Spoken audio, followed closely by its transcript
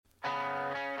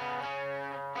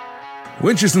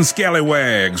Winches and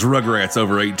scallywags, rugrats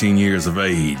over 18 years of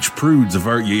age, prudes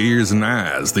avert your ears and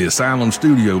eyes. The Asylum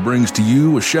Studio brings to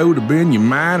you a show to bend your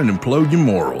mind and implode your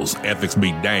morals. Ethics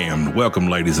be damned. Welcome,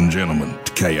 ladies and gentlemen,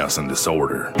 to Chaos and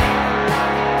Disorder.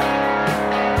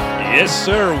 Yes,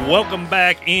 sir. Welcome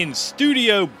back in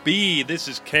Studio B. This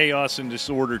is Chaos and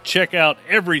Disorder. Check out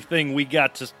everything we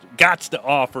got to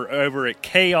offer over at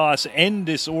Chaos and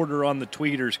Disorder on the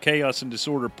Tweeters, Chaos and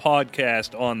Disorder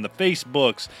Podcast on the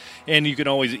Facebooks, and you can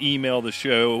always email the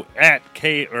show at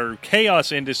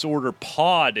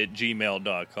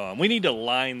chaosanddisorderpod@gmail.com. We need to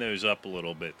line those up a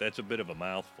little bit. That's a bit of a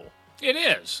mouthful. It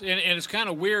is, and it's kind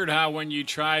of weird how when you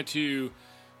try to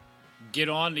get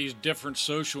on these different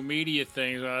social media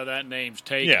things, that name's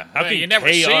taken. Yeah, how can you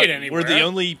never see it anywhere? We're the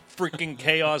only freaking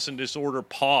Chaos and Disorder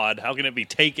pod. How can it be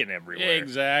taken everywhere?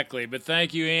 Exactly. But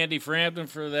thank you, Andy Frampton,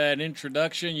 for that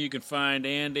introduction. You can find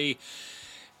Andy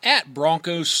at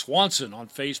Bronco Swanson on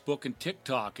Facebook and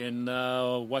TikTok, and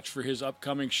watch for his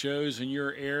upcoming shows in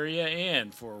your area.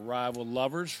 And for Rival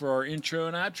Lovers, for our intro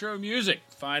and outro music,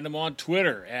 find them on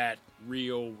Twitter at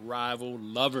Real Rival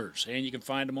Lovers, and you can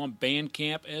find them on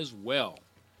Bandcamp as well.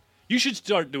 You should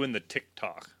start doing the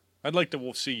TikTok. I'd like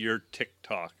to see your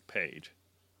TikTok page.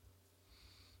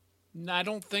 I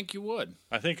don't think you would.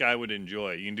 I think I would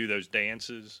enjoy it. You can do those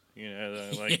dances,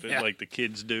 like the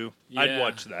kids do. Yeah. I'd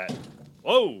watch that.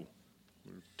 Whoa!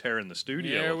 We're tearing the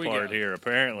studio apart here,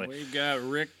 apparently. We've got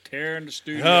Rick tearing the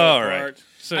studio apart. Right.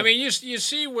 So, I mean, you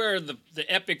see where the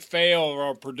epic fail of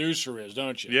our producer is,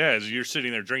 don't you? Yeah, as you're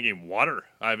sitting there drinking water.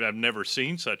 I've never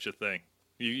seen such a thing.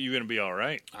 You going to be all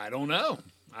right? I don't know.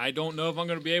 I don't know if I'm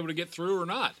going to be able to get through or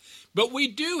not. But we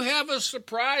do have a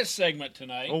surprise segment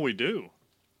tonight. Oh, we do?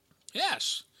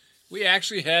 Yes. We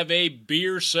actually have a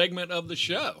beer segment of the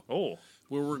show. Oh.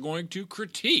 Where we're going to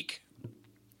critique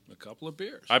a couple of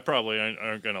beers. I probably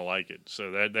aren't going to like it,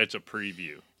 so that's a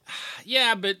preview.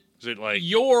 Yeah, but is it like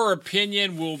your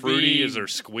opinion will fruity? Be... Is there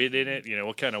squid in it?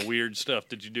 What kind of weird stuff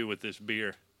did you do with this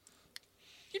beer?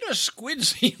 Squid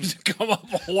seems to come up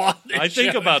a lot. I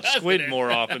think about squid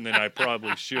more often than I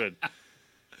probably should.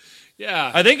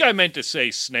 Yeah. I think I meant to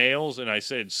say snails, and I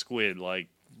said squid, like,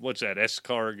 what's that,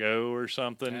 escargot or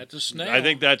something? That's a snail. I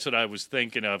think that's what I was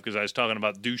thinking of, because I was talking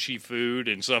about douchey food,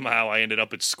 and somehow I ended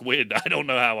up at squid. I don't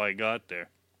know how I got there.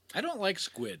 I don't like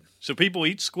squid. So people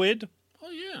eat squid? Oh,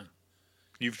 yeah.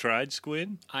 You've tried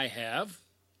squid? I have.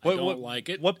 I don't like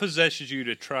it. What possesses you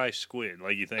to try squid?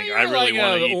 Like, you think, I really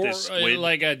want to eat this squid?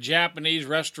 Like a Japanese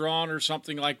restaurant or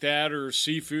something like that, or a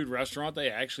seafood restaurant, they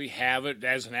actually have it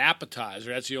as an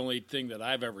appetizer. That's the only thing that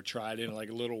I've ever tried in, like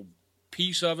a little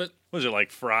piece of it. Was it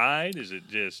like fried? Is it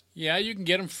just... Yeah, you can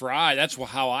get them fried. That's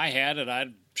how I had it.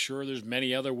 I'm sure there's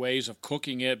many other ways of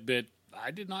cooking it, but I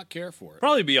did not care for it.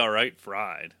 Probably be all right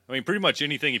fried. I mean, pretty much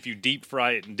anything, if you deep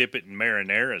fry it and dip it in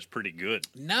marinara, is pretty good.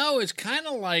 No, it's kind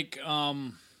of like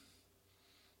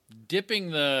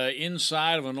dipping the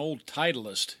inside of an old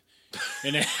Titleist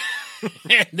and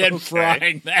then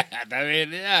frying that. I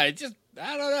mean, yeah, it just...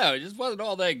 I don't know. It just wasn't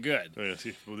all that good.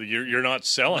 You're not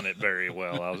selling it very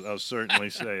well. I'll certainly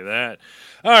say that.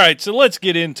 All right, so let's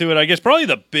get into it. I guess probably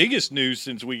the biggest news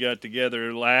since we got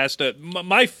together last.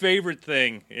 My favorite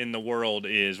thing in the world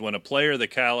is when a player the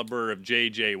caliber of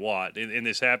J.J. Watt, and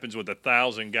this happens with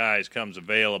 1,000 guys, comes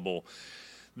available.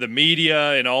 The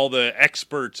media and all the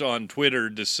experts on Twitter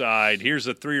decide here's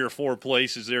the 3 or 4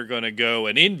 places they're going to go,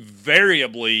 and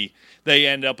invariably they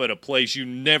end up at a place you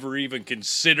never even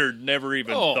considered, never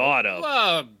even thought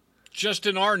of. Just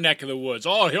in our neck of the woods.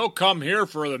 Oh, he'll come here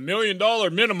for the $1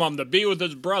 million minimum to be with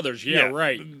his brothers. Yeah,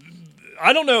 right.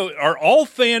 I don't know. Are all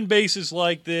fan bases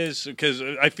like this? Because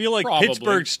I feel like Probably.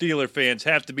 Pittsburgh Steelers fans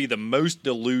have to be the most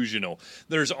delusional.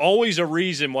 There's always a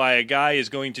reason why a guy is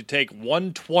going to take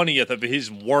 1/20th of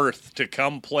his worth to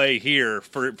come play here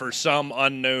for some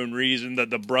unknown reason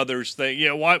that the brothers think.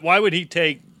 Why would he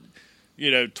take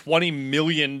 $20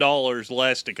 million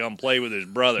less to come play with his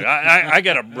brother? I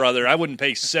got a brother. I wouldn't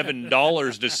pay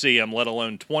 $7 to see him, let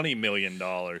alone $20 million.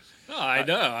 Oh, I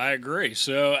know. I agree.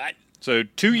 So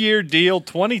 2-year deal,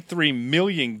 $23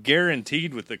 million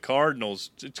guaranteed with the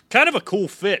Cardinals. It's kind of a cool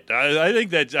fit. I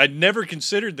think that I'd never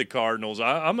considered the Cardinals.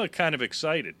 I'm kind of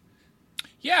excited.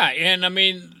 Yeah, and I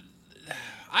mean,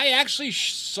 I actually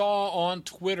saw on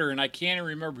Twitter, and I can't even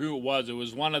remember who it was. It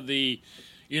was one of the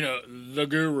the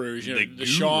gurus, the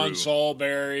Sean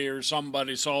Salisbury or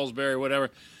somebody, Salisbury, whatever.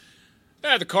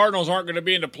 Yeah, the Cardinals aren't going to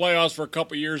be in the playoffs for a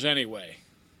couple years anyway.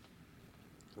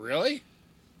 Really?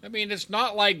 I mean, it's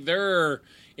not like they're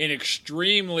an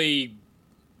extremely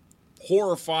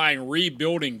horrifying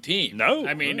rebuilding team. No,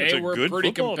 I mean, it's they a were good pretty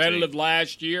football competitive team.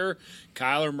 last year.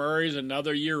 Kyler Murray's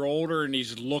another year older, and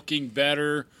he's looking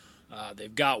better.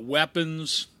 They've got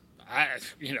weapons. I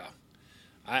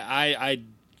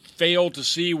fail to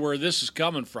see where this is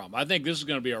coming from. I think this is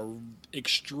going to be a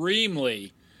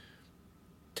extremely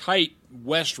tight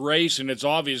West race, and it's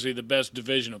obviously the best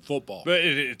division of football. But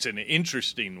it's an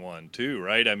interesting one, too,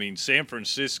 right? I mean, San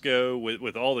Francisco,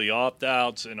 with all the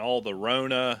opt-outs and all the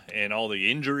Rona and all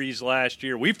the injuries last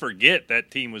year, we forget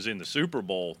that team was in the Super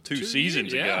Bowl two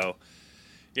seasons ago.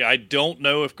 Yeah, I don't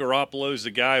know if Garoppolo's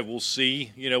the guy. We'll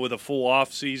see, with a full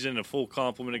offseason, a full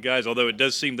complement of guys, although it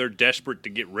does seem they're desperate to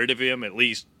get rid of him, at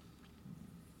least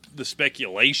the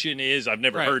speculation is. I've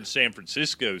never heard San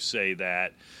Francisco say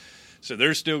that. So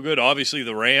they're still good. Obviously,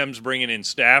 the Rams bringing in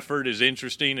Stafford is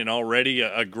interesting and already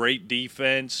a great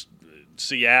defense.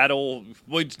 Seattle,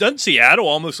 doesn't Seattle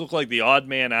almost look like the odd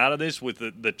man out of this with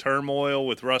the turmoil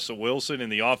with Russell Wilson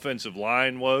and the offensive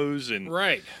line woes? And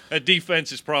that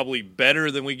defense is probably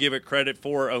better than we give it credit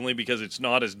for, only because it's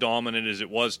not as dominant as it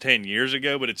was 10 years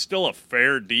ago, but it's still a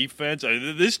fair defense.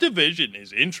 This division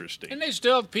is interesting. And they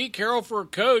still have Pete Carroll for a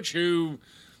coach who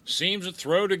seems to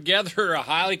throw together a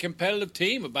highly competitive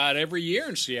team about every year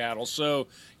in Seattle. So,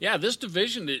 yeah, this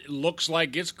division, it looks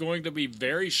like it's going to be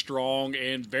very strong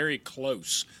and very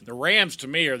close. The Rams, to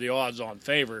me, are the odds-on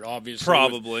favorite, obviously.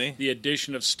 Probably. The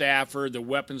addition of Stafford, the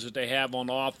weapons that they have on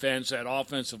offense, that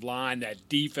offensive line, that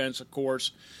defense, of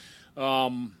course.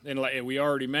 And we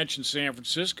already mentioned San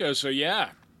Francisco. So, yeah,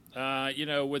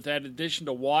 with that addition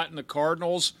to Watt and the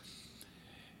Cardinals –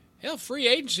 hell, free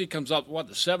agency comes up,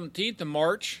 the 17th of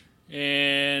March,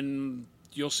 and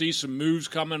you'll see some moves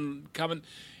coming.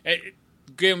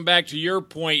 Getting back to your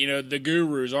point, the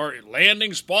gurus are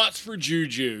landing spots for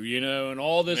Juju, and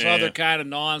all this other kind of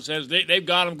nonsense. They've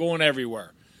got him going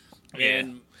everywhere.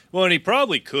 And he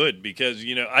probably could because,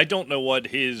 I don't know what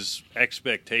his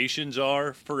expectations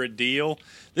are for a deal.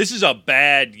 This is a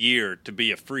bad year to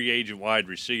be a free agent wide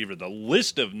receiver. The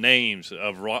list of names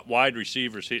of wide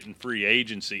receivers hitting free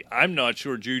agency, I'm not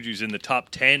sure Juju's in the top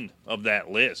 10 of that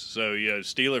list. So,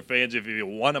 Steeler fans, if you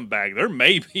want him back, there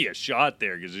may be a shot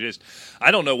there because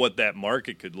I don't know what that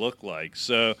market could look like.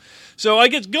 So I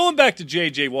guess going back to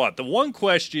J.J. Watt, the one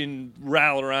question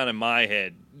rattling around in my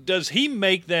head, does he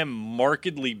make them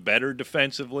markedly better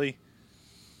defensively?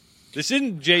 This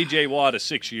isn't J.J. Watt of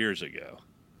 6 years ago.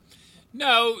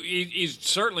 No, he's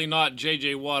certainly not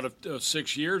J.J. Watt of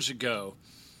 6 years ago.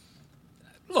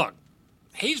 Look,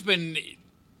 he's been,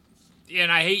 and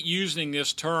I hate using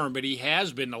this term, but he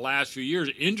has been the last few years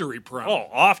injury prone. Oh,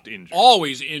 oft injured.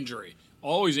 Always injured.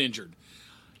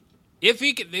 If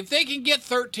they can get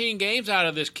 13 games out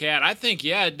of this cat, I think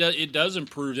it does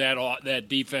improve that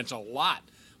defense a lot.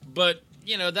 But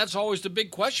that's always the big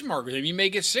question mark with him. You may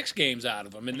get 6 games out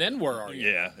of him, and then where are you?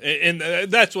 Yeah, and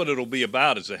that's what it'll be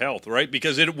about is the health, right?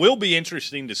 Because it will be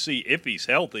interesting to see if he's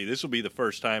healthy. This will be the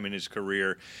first time in his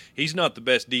career he's not the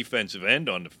best defensive end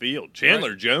on the field.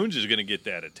 Chandler Jones is going to get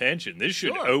that attention. This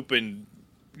should open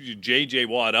J.J.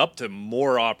 Watt up to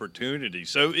more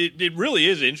opportunities. So it really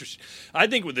is interesting. I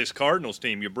think with this Cardinals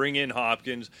team, you bring in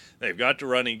Hopkins, they've got the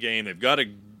running game, they've got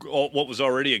what was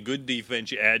already a good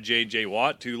defense you add J.J.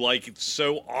 Watt to, like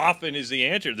so often is the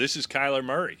answer. This is Kyler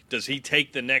Murray. Does he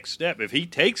take the next step? If he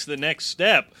takes the next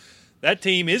step, that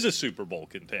team is a Super Bowl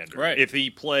contender. Right. If he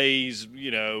plays,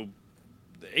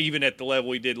 even at the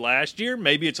level he did last year,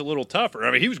 maybe it's a little tougher.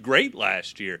 I mean, he was great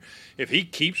last year. If he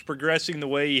keeps progressing the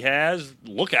way he has,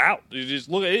 look out.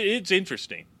 It's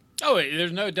interesting. Oh,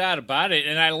 there's no doubt about it.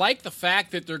 And I like the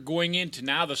fact that they're going into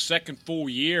now the second full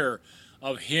year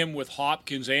of him with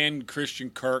Hopkins and Christian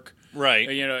Kirk. Right.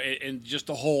 And just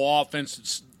the whole offense,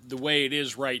 it's the way it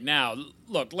is right now.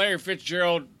 Look, Larry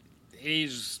Fitzgerald,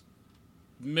 he's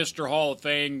Mr. Hall of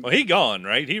Fame. Well, he gone,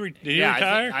 right? Did he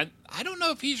retire? I don't know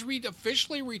if he's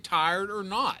officially retired or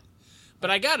not.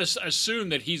 But I got to assume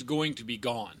that he's going to be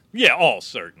gone. Yeah,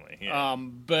 certainly. Yeah.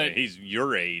 But he's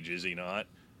your age, is he not?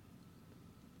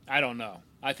 I don't know.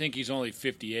 I think he's only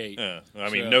 58.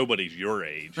 Nobody's your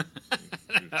age.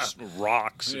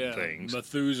 Rocks and things.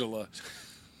 Methuselah.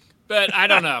 But I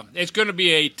don't know. It's going to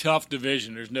be a tough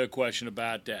division. There's no question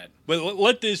about that. But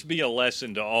let this be a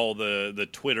lesson to all the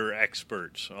Twitter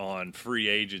experts on free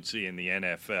agency in the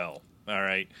NFL. All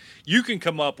right, you can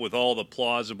come up with all the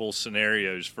plausible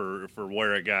scenarios for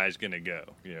where a guy's going to go.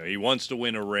 He wants to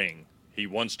win a ring. He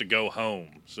wants to go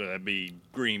home, so that'd be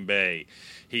Green Bay.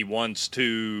 He wants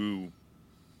to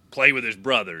play with his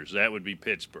brothers. That would be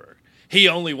Pittsburgh. He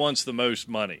only wants the most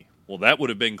money. Well, that would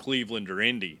have been Cleveland or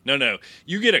Indy. No.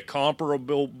 You get a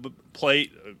comparable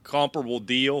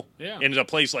deal in a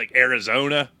place like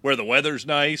Arizona where the weather's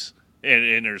nice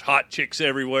and there's hot chicks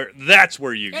everywhere. That's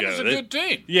where you go. It's a good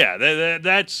team. Yeah,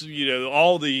 that's,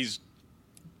 all these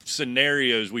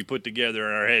scenarios we put together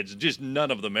in our heads, just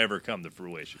none of them ever come to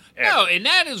fruition. Ever. No, and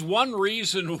that is one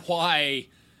reason why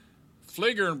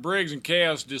Fleeger and Briggs and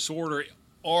Chaos Disorder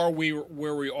are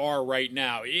where we are right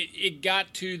now. It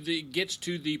gets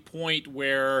to the point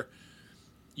where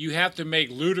you have to make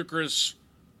ludicrous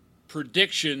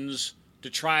predictions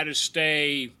to try to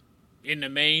stay in the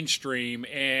mainstream,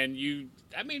 and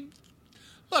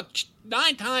look,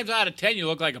 9 times out of 10 you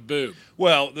look like a boob.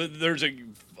 Well,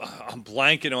 I'm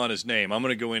blanking on his name. I'm going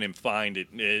to go in and find it.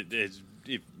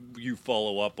 If you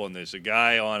follow up on this, a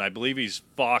guy on, I believe he's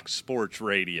Fox Sports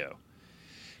Radio,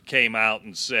 came out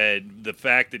and said the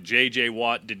fact that J.J.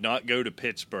 Watt did not go to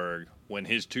Pittsburgh when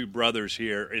his 2 brothers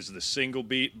here is the single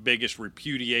biggest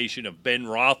repudiation of Ben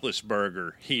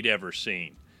Roethlisberger he'd ever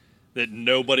seen. That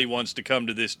nobody wants to come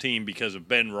to this team because of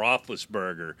Ben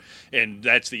Roethlisberger, and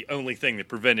that's the only thing that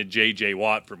prevented J.J.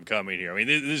 Watt from coming here. I mean,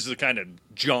 this is the kind of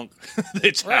junk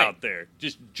that's out there.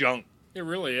 Just junk. It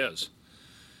really is.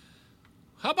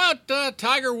 How about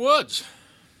Tiger Woods?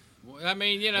 I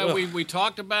mean, we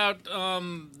talked about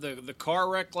the car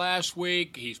wreck last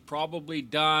week. He's probably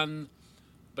done.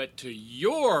 But to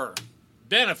your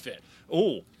benefit,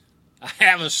 I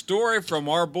have a story from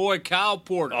our boy Kyle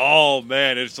Porter. Oh,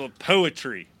 man, it's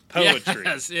poetry.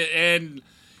 Yes, and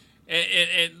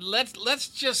let's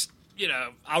just,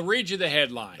 I'll read you the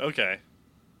headline. Okay.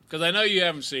 Because I know you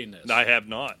haven't seen this. I have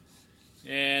not.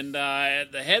 And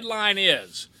the headline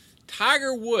is,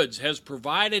 Tiger Woods has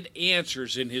provided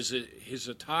answers in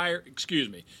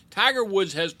Tiger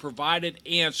Woods has provided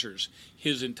answers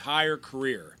his entire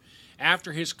career.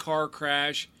 After his car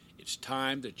crash, it's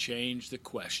time to change the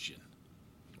question.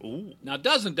 Ooh. Now,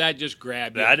 doesn't that just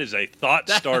grab you? That is a thought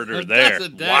starter there.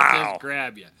 Doesn't that just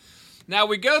grab you? Now,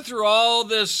 we go through all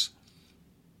this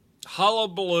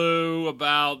hullabaloo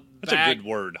about... That's a good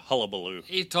word, hullabaloo.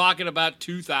 He's talking about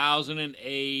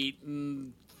 2008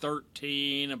 and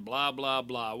 13 and blah, blah,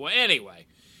 blah. Well, anyway,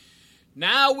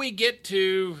 now we get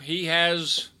to he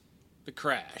has the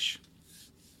crash.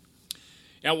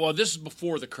 Now, well, this is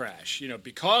before the crash.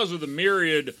 Because of the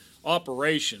myriad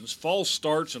operations, false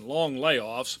starts, and long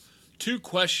layoffs, 2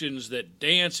 questions that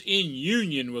dance in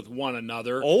union with one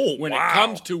another when it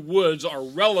comes to Woods are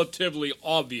relatively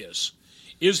obvious.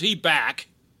 Is he back,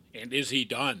 and is he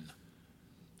done?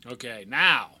 Okay,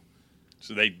 now...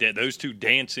 So those 2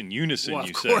 dance in unison, well, you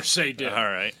of say? Of course they do. All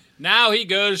right. Now he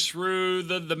goes through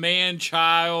the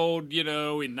man-child,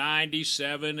 in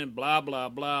 97 and blah, blah,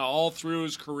 blah, all through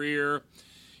his career,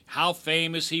 how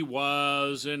famous he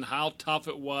was and how tough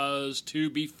it was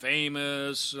to be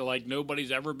famous, like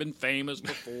nobody's ever been famous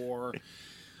before.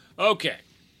 Okay.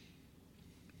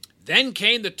 Then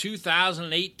came the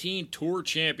 2018 Tour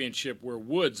Championship, where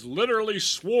Woods literally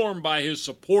swarmed by his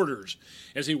supporters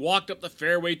as he walked up the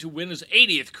fairway to win his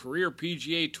 80th career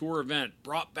PGA Tour event.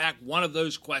 Brought back one of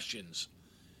those questions.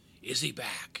 Is he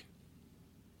back?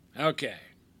 Okay.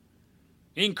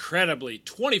 Incredibly,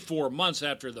 24 months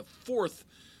after the 4th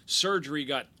surgery,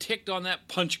 got ticked on that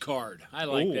punch card. I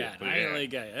like that. Yeah. I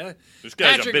like that. This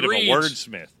guy's a bit of a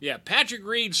wordsmith. Yeah, Patrick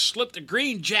Reed slipped a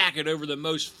green jacket over the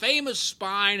most famous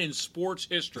spine in sports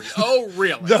history. Oh,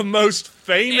 really? The most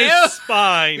famous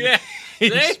spine in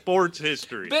See? Sports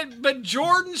history. But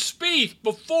Jordan Spieth,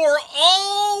 before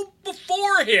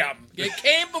him, it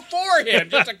came before him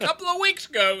just a couple of weeks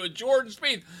ago with Jordan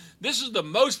Spieth. This is the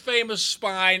most famous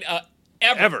spine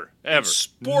ever.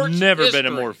 Sports Never history.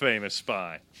 been a more famous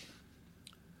spine.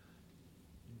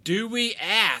 Do we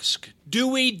ask? Do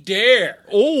we dare?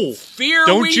 Oh,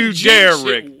 don't you dare,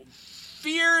 Rick.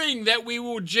 Fearing that we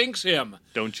will jinx him.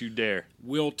 Don't you dare.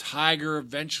 Will Tiger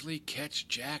eventually catch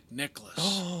Jack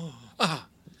Nicklaus?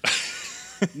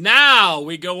 Now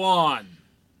we go on.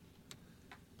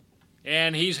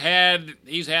 And he's had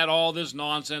all this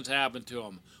nonsense happen to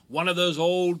him. One of those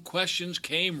old questions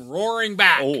came roaring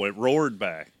back. Oh, it roared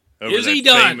back. Over is that he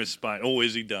done? Famous spine. Oh,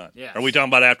 is he done? Yes. Are we talking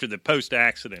about after the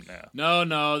post-accident now?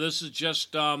 No. This is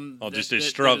just just his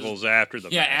struggles after the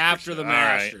Masters. Yeah, after the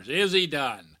Masters. Right. Is he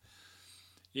done?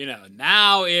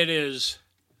 Now it is.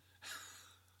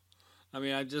 I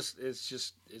mean,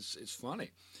 it's funny.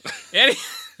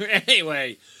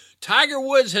 Anyway, Tiger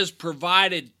Woods has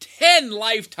provided 10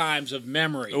 lifetimes of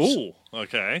memories. Ooh,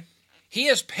 okay. He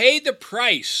has paid the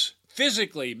price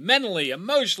physically, mentally,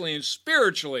 emotionally, and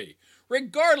spiritually,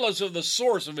 regardless of the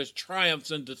source of his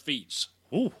triumphs and defeats.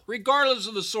 Ooh. Regardless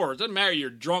of the source. Doesn't matter you're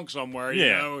drunk somewhere, you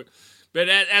know. But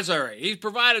that's all right. He's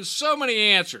provided so many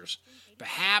answers.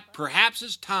 Perhaps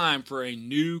it's time for a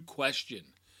new question.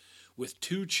 With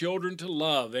 2 children to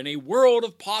love and a world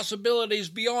of possibilities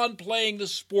beyond playing the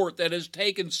sport that has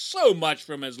taken so much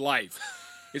from his life.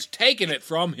 It's taken it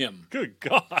from him. Good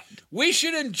God. We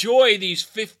should enjoy these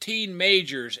 15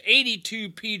 majors, 82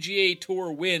 PGA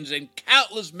Tour wins, and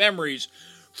countless memories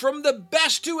from the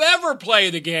best to ever play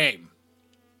the game.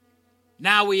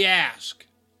 Now we ask,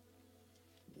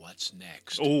 what's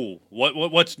next? Oh,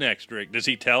 what's next, Rick? Does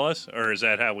he tell us, or is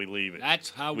that how we leave it? That's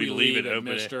how we leave it, open.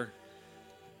 mister.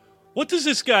 What does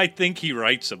this guy think he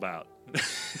writes about?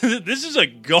 This is a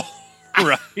goal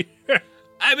writer.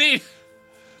 I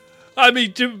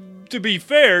mean, to be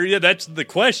fair, yeah, that's the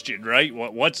question, right?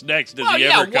 What's next? Does he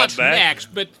ever come what's back?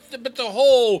 Next? But the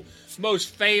whole most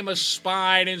famous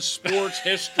spine in sports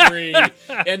history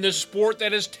and the sport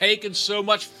that has taken so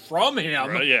much from him,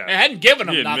 Right, yeah. it hadn't given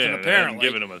him nothing, Hadn't apparently.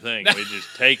 given him a thing. We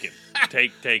just take it.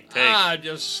 Take.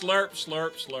 Just slurp,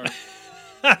 slurp, slurp.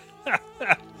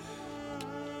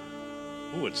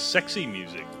 Ooh, it's sexy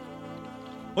music.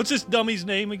 What's this dummy's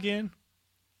name again?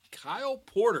 Kyle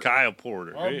Porter. Kyle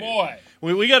Porter. Our boy.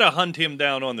 We got to hunt him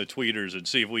down on the tweeters and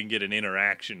see if we can get an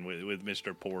interaction with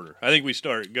Mr. Porter. I think we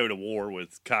go to war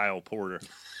with Kyle Porter.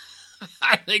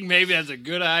 I think maybe that's a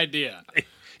good idea.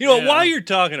 While you're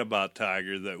talking about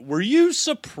Tiger, though, were you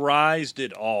surprised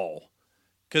at all?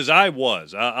 Because I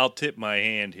was. I'll tip my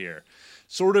hand here.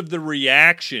 Sort of the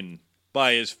reaction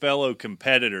by his fellow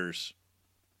competitors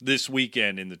this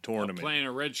weekend in the tournament. Playing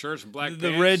in red shirts and black pants.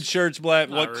 The red shirts, black.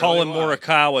 Not What really Colin why.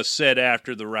 Morikawa said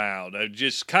after the round,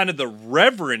 just kind of the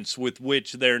reverence with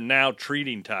which they're now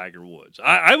treating Tiger Woods.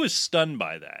 I was stunned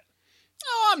by that.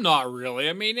 No, I'm not really.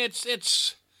 I mean, it's.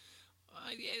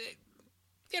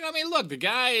 Look, the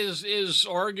guy is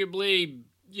arguably,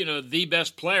 the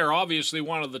best player. Obviously,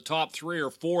 one of the top 3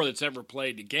 or 4 that's ever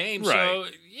played the game. Right. So,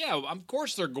 yeah, of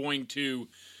course they're going to,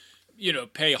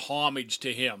 pay homage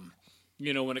to him.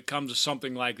 When it comes to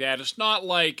something like that, it's not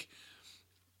like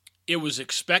it was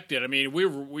expected. I mean,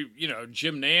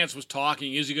 Jim Nance was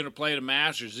talking, is he going to play the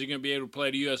Masters? Is he going to be able to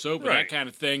play the U.S. Open? Right. That kind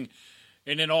of thing.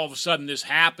 And then all of a sudden this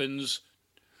happens,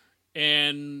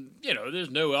 and,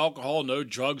 there's no alcohol, no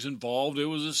drugs involved. It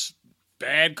was this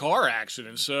bad car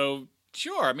accident. So,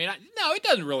 sure, I mean, no, it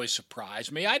doesn't really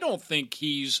surprise me. I don't think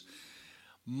he's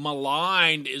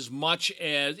maligned as much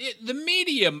as the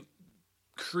media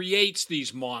creates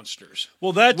these monsters.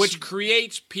 Well, which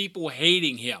creates people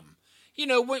hating him.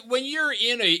 When you're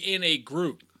in a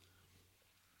group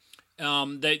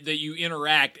that you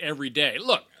interact every day.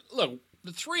 Look,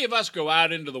 the 3 of us go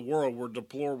out into the world. We're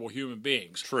deplorable human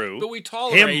beings. True. But we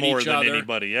tolerate him more each than other.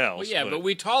 anybody else. Well, yeah, but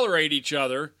we tolerate each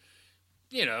other,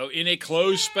 in a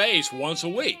closed space once a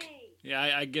week. Yeah,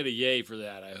 I get a yay for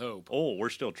that, I hope. Oh, we're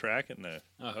still tracking that.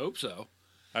 I hope so.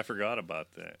 I forgot about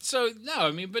that. So, no,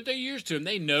 but they're used to him.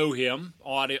 They know him,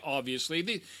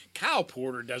 obviously. Kyle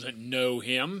Porter doesn't know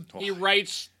him. He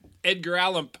writes Edgar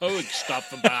Allan Poe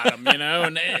stuff about him,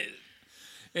 and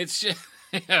it's just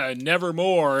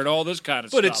nevermore and all this kind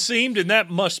of stuff. But it seemed, and that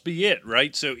must be it,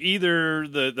 right? So either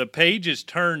the page is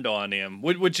turned on him,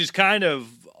 which is kind of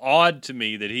odd to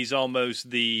me that he's almost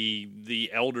the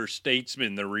elder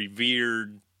statesman, the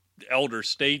revered elder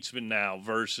statesman now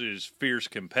versus fierce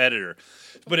competitor.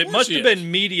 But it must have been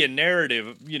media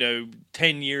narrative,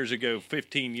 10 years ago,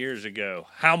 15 years ago,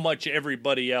 how much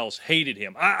everybody else hated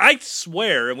him. I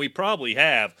swear, and we probably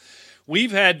have,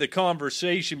 we've had the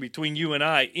conversation between you and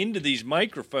I into these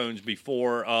microphones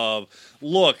before of,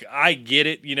 look, I get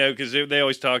it, because they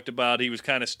always talked about he was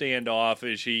kind of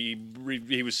standoffish. He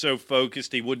was so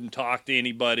focused he wouldn't talk to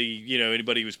anybody,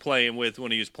 anybody he was playing with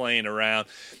when he was playing around.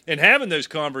 And having those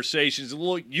conversations,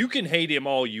 look, you can hate him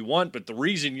all you want, but the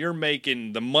reason you're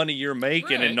making the money you're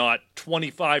making right. and not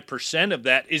 25% of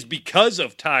that is because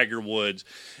of Tiger Woods.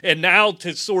 And now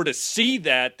to sort of see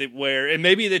that and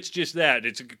maybe that's just that.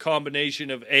 It's a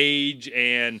combination of age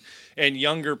and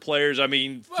younger players. I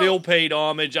mean, Phil paid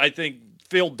homage. I think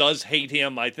Phil does hate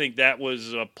him. I think that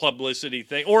was a publicity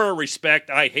thing or a respect.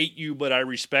 I hate you, but I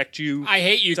respect you. I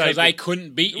hate you because I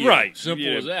couldn't beat you. Right.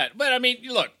 Simple as that. But, I mean,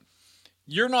 look,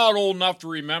 you're not old enough to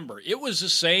remember. It was the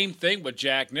same thing with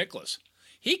Jack Nicklaus.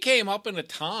 He came up in a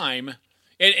time,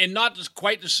 and not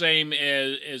quite the same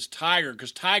as Tiger,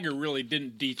 because Tiger really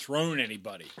didn't dethrone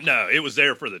anybody. No, it was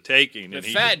there for the taking. And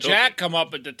Fat Jack come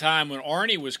up at the time when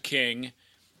Arnie was king,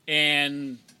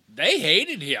 and they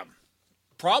hated him.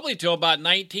 Probably till about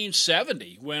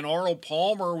 1970, when Arnold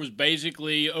Palmer was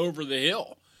basically over the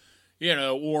hill,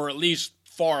 or at least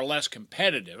far less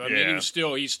competitive. I mean,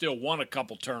 he still won a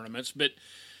couple tournaments, but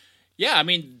yeah, I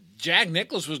mean, Jack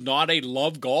Nicklaus was not a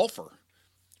love golfer.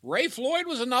 Ray Floyd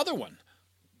was another one.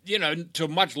 To a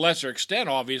much lesser extent,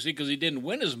 obviously, because he didn't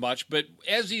win as much. But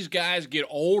as these guys get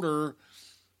older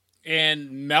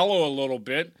and mellow a little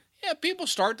bit, people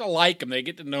start to like him. They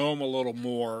get to know him a little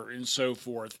more and so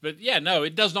forth. But,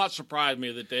 it does not surprise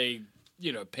me that they,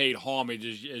 paid homage,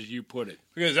 as you put it.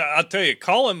 Because I'll tell you,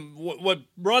 Colin, what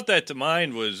brought that to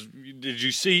mind was, did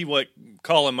you see what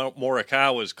Colin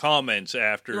Morikawa's comments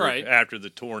after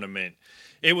the tournament?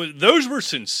 Those were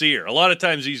sincere. A lot of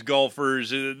times these golfers,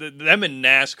 them and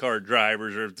NASCAR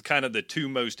drivers are kind of the two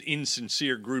most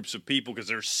insincere groups of people because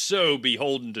they're so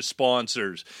beholden to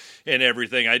sponsors and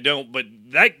everything. But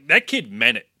that kid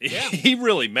meant it. Yeah. He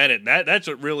really meant it. That's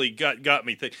what really got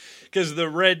me thinking. Because the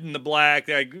red and the black,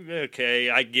 okay,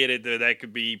 I get it. That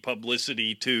could be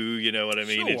publicity too. You know what I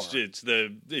mean? Sure. It's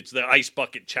the ice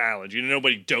bucket challenge.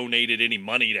 Nobody donated any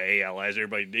money to ALS.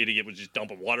 Everybody idiot was just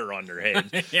dumping water on their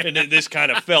head. Yeah. And this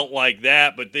kind of felt like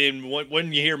that. But then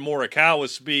when you hear Morikawa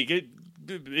speak,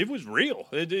 it was real.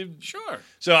 Sure.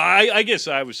 So I guess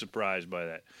I was surprised by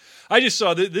that. I just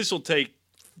saw that this will take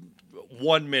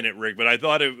 1 minute, Rick, but I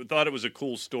thought it was a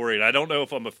cool story, and I don't know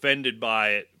if I'm offended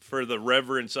by it for the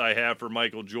reverence I have for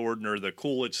Michael Jordan or the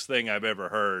coolest thing I've ever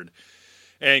heard.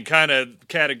 And kind of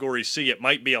category C, it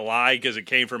might be a lie because it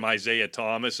came from Isaiah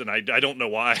Thomas, and I don't know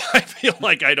why. I feel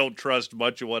like I don't trust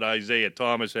much of what Isaiah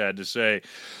Thomas had to say.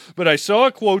 But I saw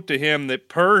a quote to him that,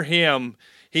 per him,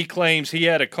 he claims he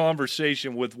had a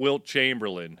conversation with Wilt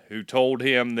Chamberlain, who told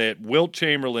him that Wilt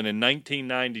Chamberlain in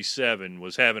 1997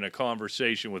 was having a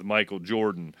conversation with Michael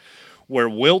Jordan, where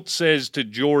Wilt says to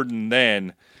Jordan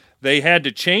then, "They had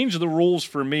to change the rules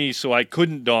for me so I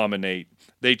couldn't dominate.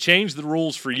 They changed the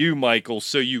rules for you, Michael,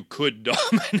 so you could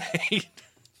dominate."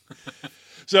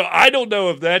 So I don't know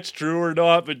if that's true or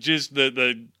not, but just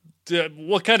the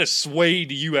what kind of sway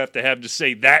do you have to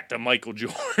say that to Michael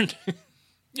Jordan?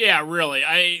 Yeah, really.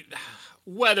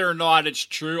 Whether or not it's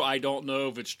true, I don't know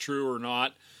if it's true or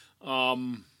not.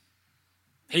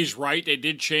 He's right. They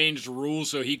did change the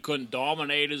rules so he couldn't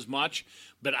dominate as much,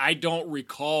 but I don't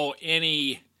recall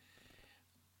any.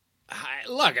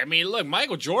 Look,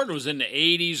 Michael Jordan was in the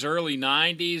 80s, early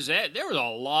 90s. There was a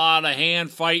lot of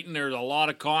hand fighting. There was a lot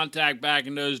of contact back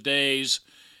in those days.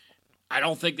 I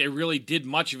don't think they really did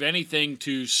much of anything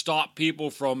to stop people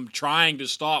from trying to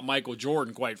stop Michael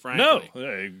Jordan, quite frankly.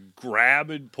 No, grab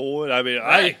and pull it.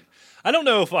 Right. I don't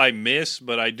know if I miss,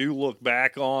 but I do look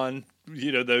back on,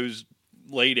 those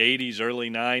late 80s, early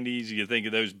 90s. You think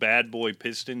of those bad boy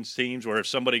Pistons teams where if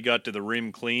somebody got to the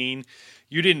rim clean,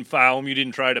 you didn't foul them, you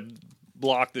didn't try to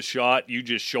block the shot, you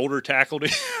just shoulder tackled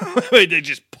it. They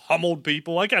just pummeled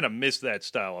people. I kind of miss that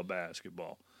style of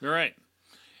basketball. You're right.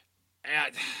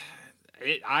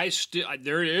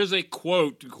 There is a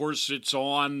quote. Of course, it's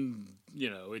on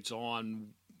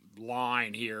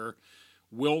line here.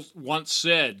 Wilt once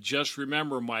said, "Just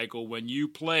remember, Michael, when you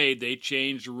played, they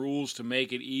changed the rules to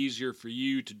make it easier for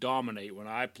you to dominate. When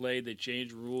I played, they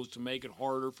changed the rules to make it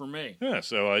harder for me." Yeah,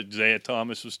 so Isaiah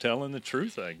Thomas was telling the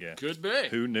truth, I guess. Could be.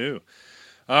 Who knew?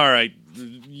 All right,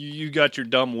 you got your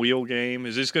dumb wheel game.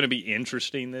 Is this going to be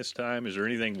interesting this time? Is there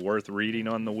anything worth reading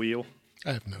on the wheel?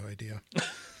 I have no idea.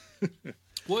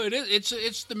 Well, it is.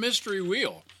 It's the mystery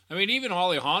wheel. Even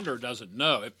Alejandro doesn't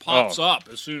know. It pops up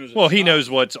as soon as. He knows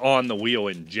what's on the wheel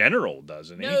in general,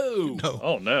 doesn't he? No.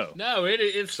 Oh no. No,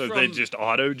 it's so they just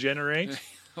auto generate.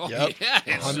 Yep. Yeah,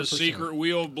 it's 100%. the secret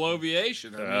wheel of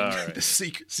bloviation. All right. The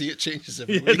secret. See, it changes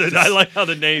every week. I like how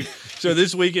the name. So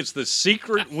this week it's the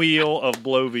secret wheel of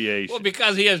bloviation. Well,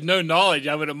 because he has no knowledge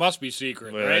of it, it must be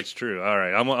secret, Well, right? that's true. All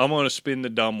right, I'm going to spin the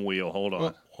dumb wheel. Hold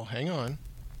on. Well, hang on.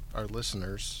 Our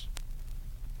listeners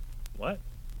What?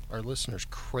 Our listeners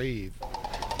crave. The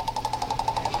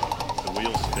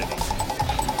wheel's spinning.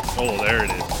 Oh, there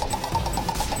it is.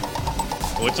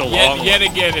 Oh, it's a long one. Yet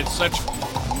again, it's such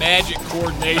magic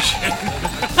coordination.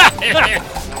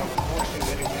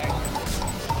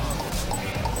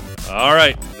 All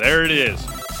right, there it is.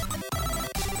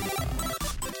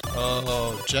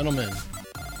 Oh, gentlemen,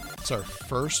 it's our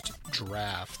first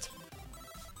draft.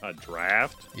 A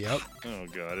draft? Yep. Oh,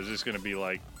 God. Is this going to be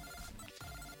like...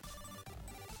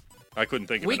 I couldn't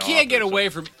think of We an can't get author, away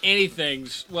from anything.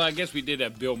 Well, I guess we did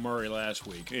have Bill Murray last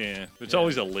week. Yeah, it's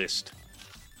always a list.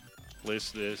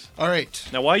 List this. All right.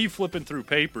 Now, why are you flipping through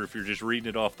paper if you're just reading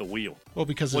it off the wheel? Well,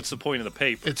 because What's the point of the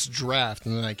paper? It's draft,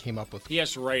 and then I came up with He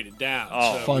has to write it down.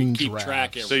 Oh. So Fun we keep draft.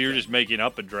 track of So you're everything. just making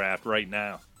up a draft right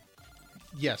now.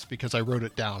 yes, because I wrote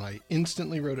it down. I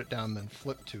instantly wrote it down, then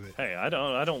flipped to it. Hey, I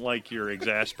don't like your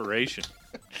exasperation.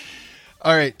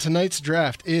 All right, tonight's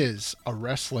draft is a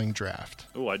wrestling draft.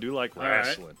 Oh, I do like All right.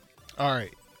 wrestling. All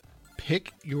right,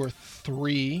 pick your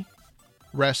 3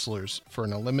 wrestlers for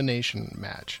an elimination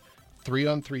match.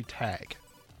 3-on-3 tag.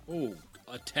 Oh,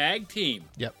 a tag team.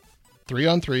 Yep.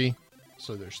 3-on-3.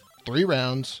 So there's 3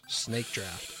 rounds. Snake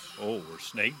draft. Oh, we're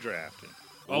snake drafting.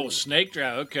 Oh, snake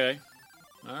draft. Okay.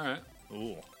 All right.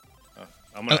 Ooh.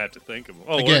 I'm going to have to think of them.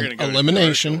 Oh, again, we're going to go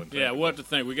elimination. Yeah, we'll have to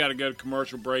think. We got to go to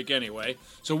commercial break anyway.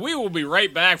 So we will be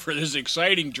right back for this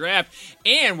exciting draft,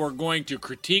 and we're going to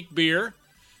critique beer,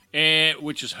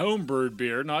 which is homebrewed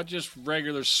beer, not just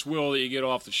regular swill that you get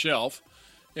off the shelf,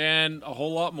 and a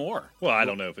whole lot more. Well, I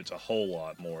don't know if it's a whole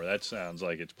lot more. That sounds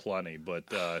like it's plenty, but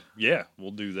yeah,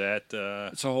 we'll do that.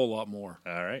 It's a whole lot more.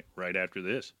 All right, right after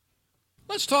this.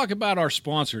 Let's talk about our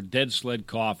sponsor, Dead Sled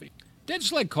Coffee. Dead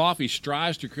Sled Coffee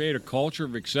strives to create a culture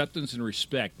of acceptance and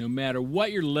respect, no matter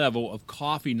what your level of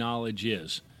coffee knowledge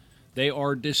is. They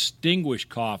are distinguished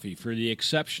coffee for the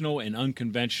exceptional and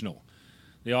unconventional.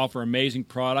 They offer amazing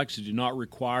products that do not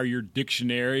require your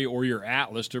dictionary or your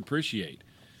atlas to appreciate.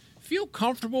 Feel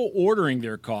comfortable ordering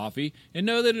their coffee and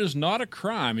know that it is not a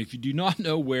crime if you do not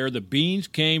know where the beans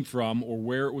came from or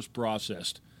where it was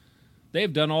processed. They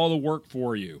have done all the work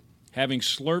for you, having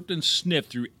slurped and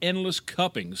sniffed through endless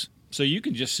cuppings, so you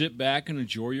can just sit back and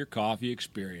enjoy your coffee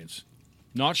experience.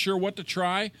 Not sure what to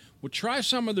try? Well, try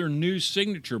some of their new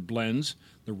signature blends,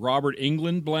 the Robert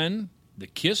England blend, the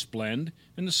Kiss blend,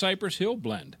 and the Cypress Hill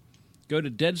blend. Go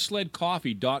to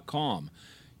deadsledcoffee.com.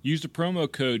 Use the promo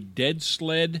code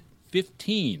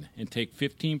DEADSLED15 and take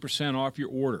 15% off your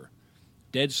order.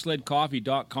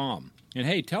 deadsledcoffee.com. And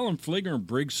hey, tell them Fleeger and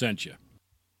Briggs sent you.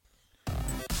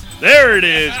 There it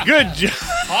is. Good job.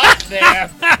 Hot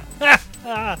there.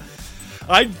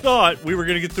 I thought we were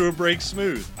going to get through a break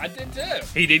smooth. I did too.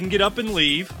 He didn't get up and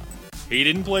leave. He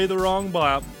didn't play the wrong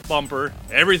bumper.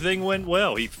 Everything went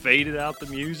well. He faded out the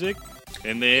music,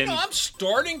 and then... I'm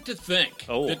starting to think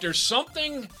Oh. that there's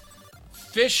something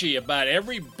fishy about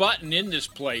every button in this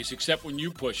place except when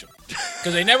you push them.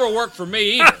 Because they never work for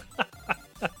me either.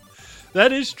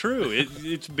 That is true.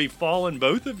 It's befallen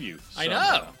both of you. I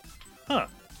somehow. know. Huh.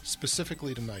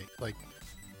 Specifically tonight, like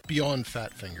beyond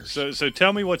fat fingers. So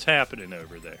tell me what's happening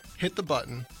over there. Hit the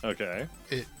button. Okay.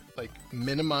 It like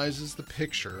minimizes the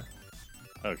picture,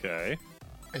 Okay.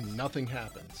 and nothing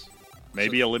happens.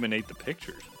 Maybe eliminate the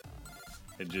pictures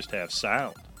and just have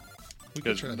sound. We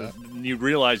can Because try that. you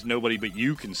realize nobody but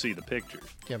you can see the pictures.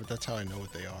 Yeah, but that's how I know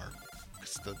what they are.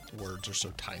 Because the words are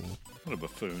so tiny. What a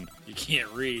buffoon. You can't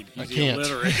read. I He's can't.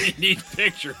 illiterate. He needs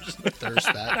pictures. There's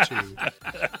that too.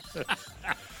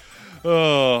 Oh,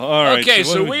 all right. Okay,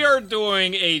 so what we are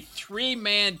doing a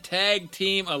 3-man tag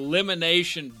team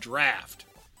elimination draft.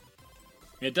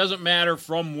 It doesn't matter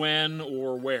from when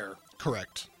or where.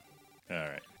 Correct. All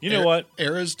right. You know what?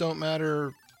 Eras don't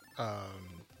matter.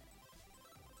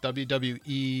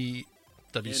 WWE,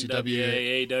 WCW,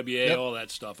 NWA, AWA, Yep. all that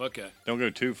stuff. Okay. Don't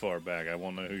go too far back. I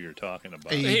won't know who you're talking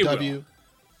about. He will. AEW.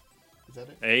 Is that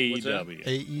it?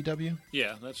 AEW. AEW?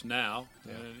 Yeah, that's now.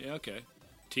 Yeah, okay.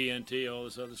 TNT, all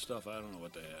this other stuff. I don't know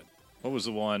what they had. What was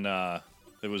the one that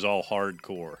was all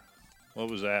hardcore? What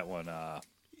was that one?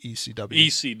 ECW.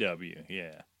 ECW,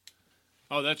 yeah.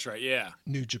 Oh, that's right. Yeah.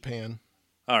 New Japan.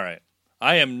 All right.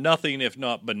 I am nothing if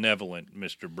not benevolent,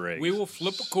 Mr. Briggs. We will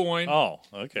flip a coin. Oh,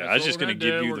 okay. That's I was what just we're going to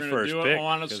gonna give do. you We're the gonna first do it pick because I'm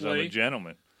a honestly.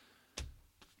 gentleman.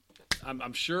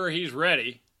 I'm sure he's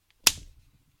ready.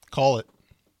 Call it.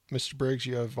 Mr. Briggs,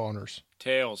 you have honors.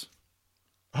 Tails.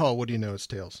 Oh, what do you know? It's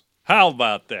tails. How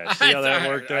about that? See how that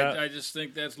worked out? I just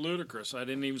think that's ludicrous. I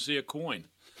didn't even see a coin.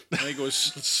 I think it was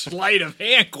sleight of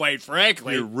hand, quite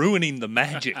frankly. You're ruining the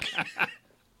magic.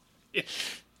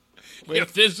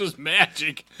 If this was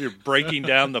magic. You're breaking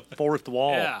down the fourth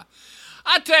wall. Yeah.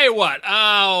 I tell you what.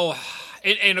 Oh,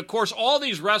 and of course, all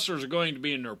these wrestlers are going to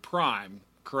be in their prime,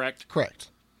 correct? Correct.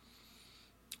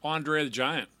 Andre the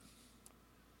Giant.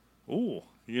 Ooh,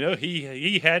 you know,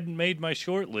 he hadn't made my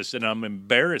short list, and I'm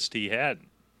embarrassed he hadn't.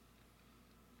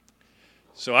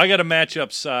 So I got to match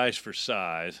up size for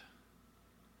size.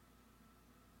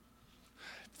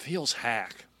 Feels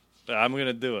hack, but I'm going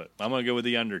to do it. I'm going to go with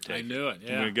The Undertaker. I knew it,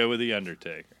 yeah. I'm going to go with The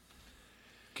Undertaker.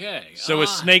 Okay. So a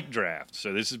snake draft.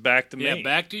 So this is back to me. Yeah,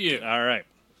 back to you. All right.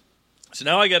 So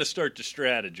now I got to start to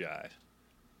strategize.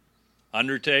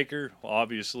 Undertaker,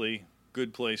 obviously,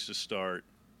 good place to start.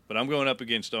 But I'm going up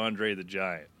against Andre the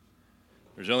Giant.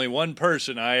 There's only one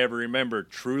person I ever remember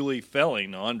truly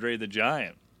felling Andre the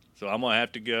Giant. So I'm going to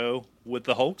have to go with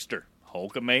the Hulkster,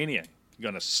 Hulkamania.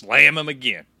 Going to slam him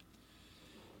again.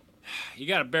 You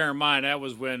got to bear in mind that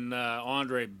was when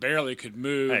Andre barely could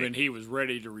move Hey. and he was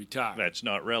ready to retire. That's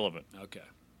not relevant. Okay.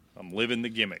 I'm living the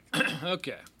gimmick.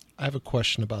 Okay. I have a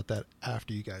question about that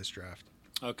after you guys draft.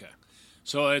 Okay.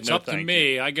 So it's No, up to thank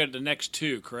me. I got the next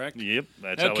two, correct? Yep,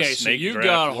 that's how a Okay, so snake you draft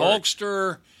got works.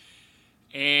 Hulkster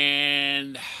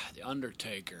and the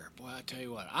Undertaker. Boy, I tell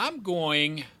you what, I'm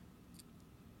going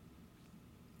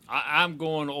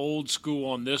old school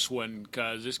on this one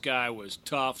because this guy was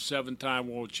tough, 7-time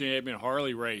world champion,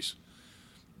 Harley Race,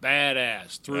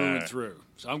 badass through and through.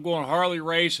 So I'm going Harley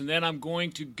Race, and then I'm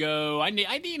going to go. I need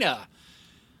a,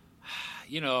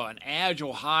 an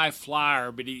agile high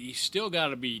flyer, but he's still got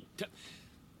to be.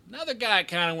 Another guy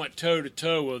kind of went toe to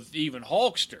toe with even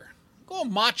Hulkster. I'm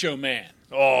going Macho Man.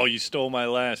 Oh, you stole my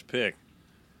last pick.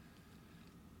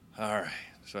 All right.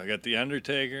 So I got the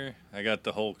Undertaker. I got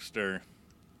the Hulkster.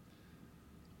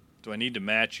 Do I need to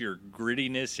match your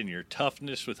grittiness and your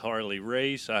toughness with Harley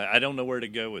Race? I don't know where to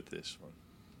go with this one.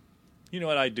 You know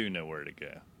what? I do know where to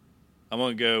go. I'm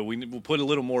going to go. We'll put a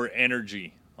little more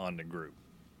energy on the group.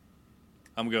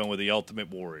 I'm going with the Ultimate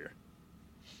Warrior.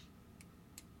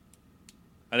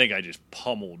 I think I just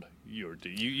pummeled your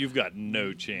team. You've got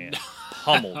no chance.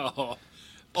 Pummeled. Oh,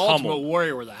 Pummeled. Ultimate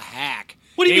Warrior was a hack.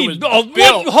 What do you He mean? was Oh,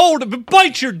 built- hold it.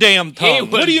 Bite your damn he tongue.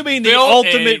 What was do you mean the built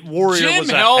Ultimate a- Warrior Jim was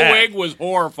a Hellwig hack? was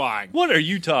horrifying. What are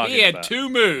you talking He had about? 2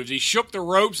 moves. He shook the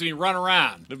ropes and he run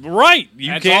around. Right.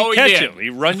 You That's all can't he catch did. him. He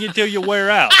run you till you wear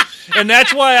out. And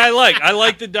that's why I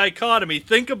like the dichotomy.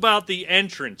 Think about the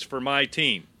entrance for my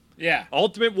team. Yeah.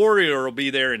 Ultimate Warrior will be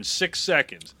there in 6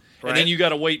 seconds. And then Right. you got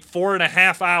to wait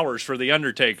 4.5 hours for the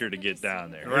Undertaker to get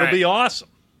down there. Right. It'll be awesome.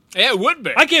 Yeah, it would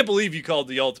be. I can't believe you called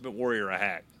the Ultimate Warrior a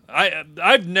hack.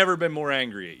 I've never been more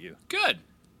angry at you. Good.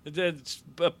 It's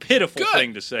a pitiful Good.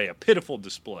 thing to say. A pitiful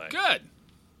display. Good.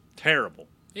 Terrible.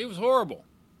 He was horrible.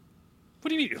 What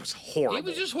do you mean? It was horrible. He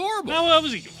was just horrible. How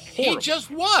was he He horrible? just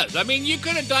was. I mean, you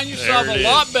could have done There yourself it a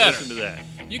lot is. better. Listen to that.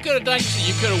 You could have done.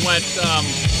 You could have went.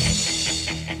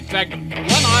 In fact, one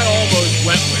I almost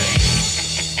went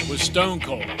with was Stone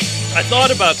Cold. I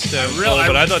thought about Stone Cold,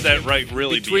 but I thought that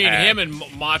really Between be hacked. him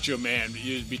and Macho Man,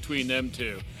 it was between them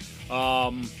two.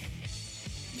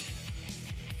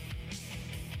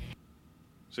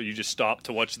 So you just stopped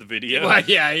to watch the video? Well,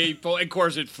 yeah, of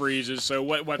course it freezes. So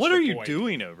what's What the are you point?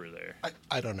 doing over there?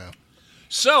 I don't know.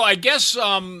 So I guess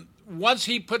once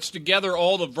he puts together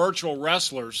all the virtual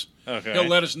wrestlers, Okay. he'll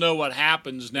let us know what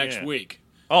happens next Yeah. week.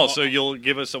 Oh, so you'll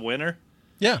give us a winner?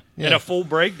 Yeah. And a full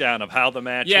breakdown of how the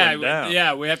match Yeah, went down.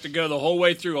 yeah, we have to go the whole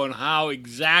way through on how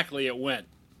exactly it went.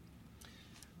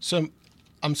 So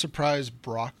I'm surprised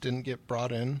Brock didn't get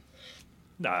brought in.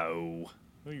 No.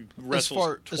 He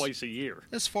wrestles twice a year.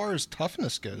 As far as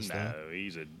toughness goes, No,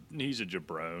 he's a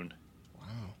jabron.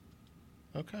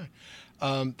 Okay.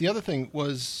 The other thing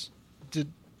was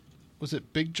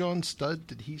it Big John Studd?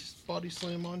 Did he body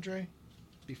slam Andre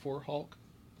before Hulk?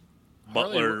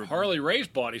 Harley Race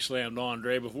body slammed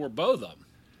Andre before both of them.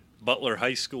 Butler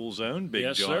High School's own Big John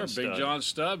Yes, sir. Studd. Big John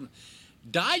Studd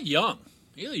died young.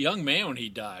 He was a young man when he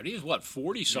died. He was,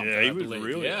 40-something, Yeah, he I was believe.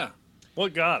 really. Yeah.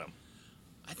 What got him?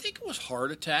 I think it was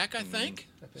heart attack, I think.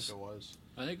 I think it was.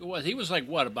 I think it was. He was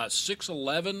about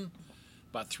 6'11",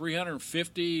 about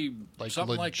 350, Like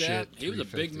something like that. legit He was a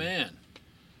big 350.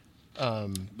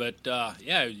 man. But,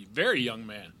 yeah, very young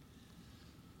man.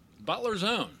 Butler's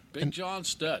own, Big John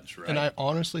Studd. Right. And I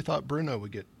honestly thought Bruno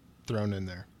would get thrown in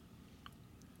there.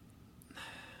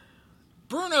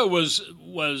 Bruno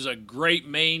was a great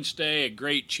mainstay, a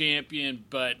great champion,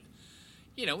 but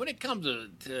when it comes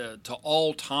to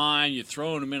all time, you're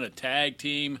throwing him in a tag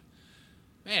team,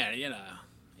 man,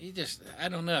 he just, I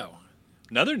don't know.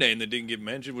 Another name that didn't get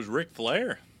mentioned was Ric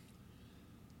Flair.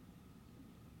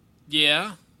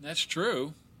 Yeah, that's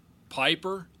true.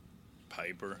 Piper,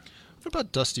 What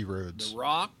about Dusty Rhodes? The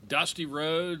Rock, Dusty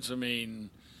Rhodes. I mean,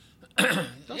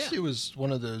 Dusty was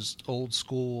one of those old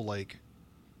school, like,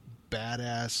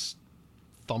 badass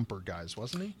thumper guys,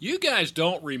 wasn't he? you guys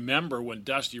don't remember when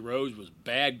Dusty Rhodes was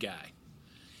bad guy.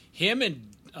 Him and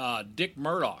Dick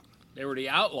Murdoch, they were the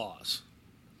Outlaws.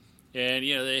 And,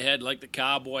 they had, like, the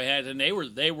cowboy hats, and they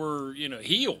were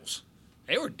heels.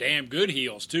 They were damn good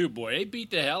heels, too, boy. They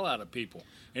beat the hell out of people.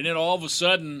 And then all of a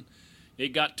sudden, it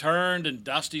got turned, and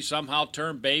Dusty somehow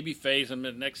turned babyface, and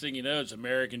the next thing you know, it's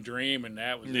American Dream, and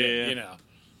that was it,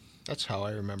 That's how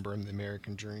I remember him, the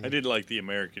American Dream. I did like the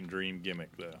American Dream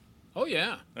gimmick, though. Oh,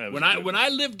 yeah. That was When I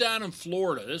lived down in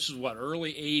Florida, this is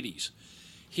early 80s,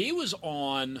 he was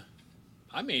on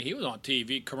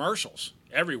TV commercials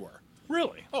everywhere.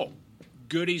 Really? Oh,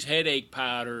 Goody's headache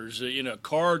powders,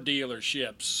 car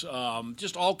dealerships,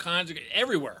 just all kinds of,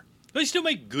 everywhere. They still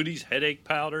make Goody's headache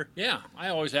powder? Yeah, I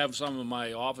always have some in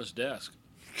my office desk.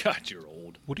 God, you're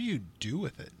old. What do you do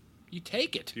with it? You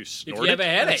take it You if snort you have it? a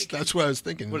headache. That's what I was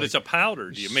thinking. But like, it's a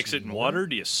powder. Do you mix it in snort water?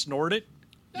 Do you snort it?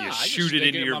 No, You I shoot just it stick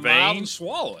into in your my mouth and veins?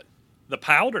 swallow it. The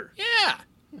powder. Yeah.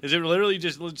 Is it literally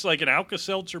just it's like an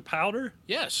Alka-Seltzer powder?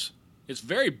 Yes. It's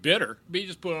very bitter, but you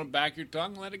just put it on the back of your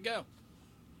tongue and let it go.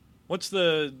 What's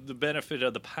the benefit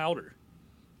of the powder?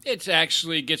 It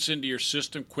actually gets into your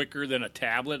system quicker than a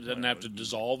tablet. It doesn't have to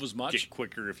dissolve as much. Get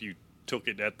quicker if you took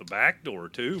it at the back door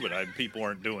too, but people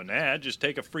aren't doing that. Just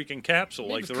take a freaking capsule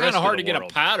like the rest of the world. It's kind of hard to get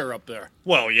a powder up there.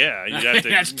 Well, yeah, you have to.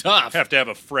 That's tough. Have to have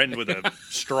a friend with a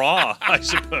straw, I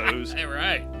suppose.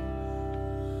 Right.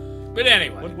 But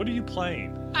anyway, What are you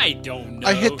playing? I don't know.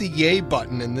 I hit the yay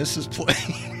button and this is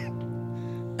playing.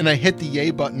 And I hit the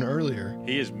yay button earlier.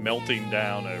 He is melting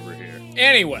down over here.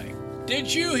 Anyway,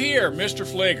 did you hear, Mr.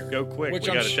 Fleeger? Go quick. Which we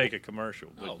I'm got to su- take a commercial.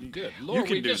 Oh, But good you Lord,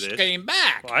 can we do just this. came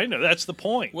back. Well, I know that's the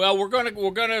point. Well, we're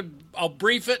gonna. I'll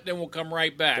brief it, then we'll come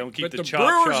right back. Don't keep but the the chop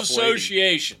Brewers shop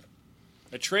Association,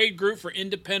 a trade group for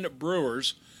independent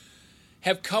brewers,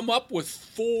 have come up with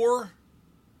 4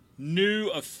 new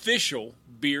official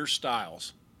beer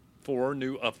styles. 4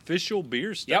 new official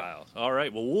beer styles. Yep. All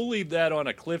right. Well, we'll leave that on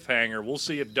a cliffhanger. We'll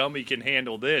see if Dummy can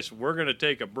handle this. We're going to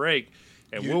take a break,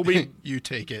 and we'll be. You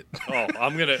take it. Oh,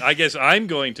 I guess I'm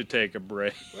going to take a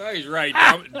break. Well, he's right.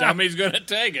 Dummy's going to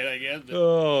take it, I guess.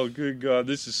 Oh, good God.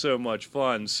 This is so much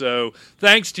fun. So,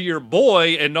 thanks to your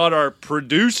boy and not our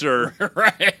producer,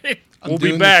 Right. we'll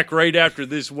be back right after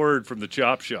this word from the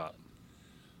Chop Shop.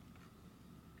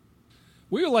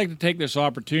 We would like to take this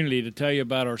opportunity to tell you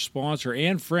about our sponsor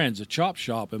and friends, the Chop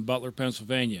Shop in Butler,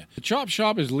 Pennsylvania. The Chop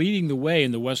Shop is leading the way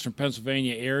in the western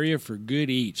Pennsylvania area for good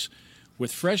eats.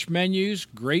 With fresh menus,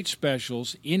 great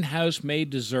specials, in-house made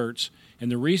desserts,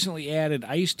 and the recently added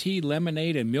iced tea,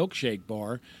 lemonade, and milkshake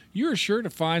bar, you are sure to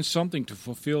find something to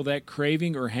fulfill that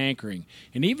craving or hankering,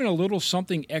 and even a little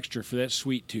something extra for that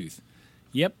sweet tooth.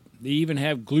 Yep, they even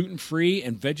have gluten-free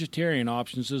and vegetarian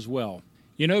options as well.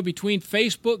 You know, between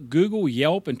Facebook, Google,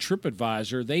 Yelp, and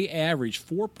TripAdvisor, they average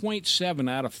 4.7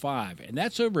 out of 5, and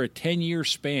that's over a 10-year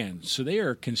span, so they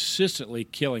are consistently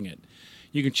killing it.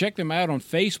 You can check them out on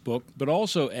Facebook, but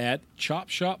also at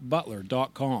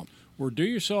chopshopbutler.com. Or do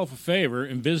yourself a favor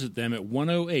and visit them at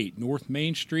 108 North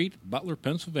Main Street, Butler,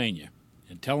 Pennsylvania.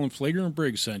 And tell them Fleeger and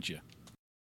Briggs sent you.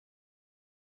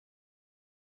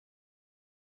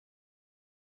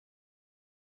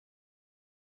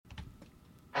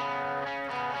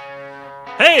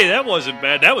 Hey, that wasn't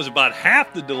bad. That was about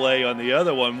half the delay on the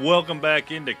other one. Welcome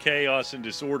back into Chaos and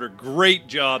Disorder. Great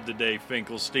job today,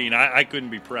 Finkelstein. I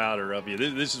couldn't be prouder of you.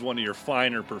 This is one of your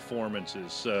finer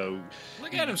performances. So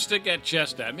Look at him stick that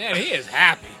chest out. Man, he is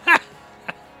happy.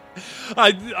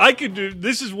 I could do.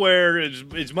 This is where,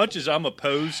 as much as I'm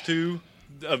opposed to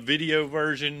a video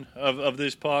version of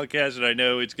this podcast, and I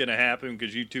know it's going to happen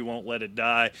because you two won't let it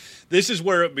die, this is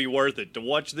where it'd be worth it to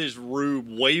watch this rube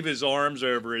wave his arms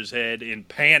over his head in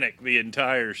panic the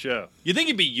entire show. You think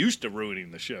he'd be used to ruining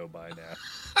the show by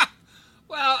now.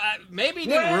 Well, maybe he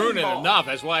didn't ruin it enough.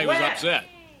 That's why he was upset.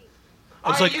 I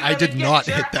was like, I did not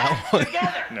hit that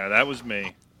one. No, that was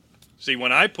me. See,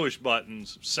 when I push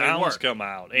buttons, sounds work. come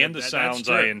out, and the That's sounds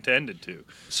true. I intended to.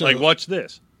 So- like, watch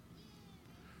this.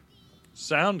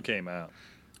 Sound came out.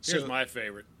 Here's my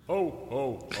favorite. Ho,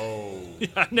 ho, ho.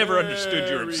 I never understood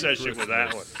your obsession with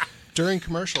that one. During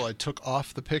commercial, I took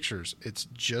off the pictures. It's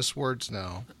just words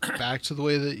now. Back to the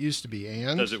way that it used to be.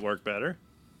 And Does it work better?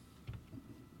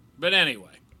 But anyway,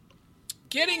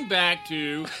 getting back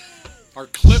to our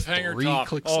cliffhanger Three topic.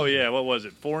 clicks. Oh, yeah, what was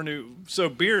it? 4 new... So,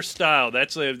 beer style,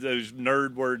 that's those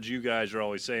nerd words you guys are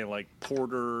always saying, like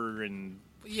porter and...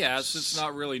 Yes, it's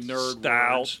not really nerd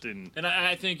Stout words. and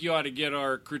I think you ought to get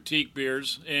our critique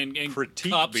beers and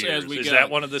critique cups beers. as we Is go. that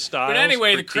one of the styles? But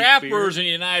anyway, the Critique craft beer? brewers in the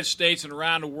United States and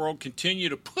around the world continue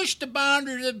to push the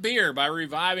boundaries of beer by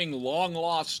reviving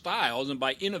long-lost styles and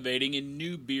by innovating in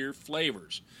new beer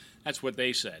flavors. That's what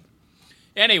they said.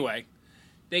 Anyway,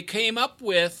 they came up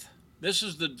with, this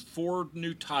is the 4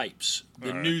 new types.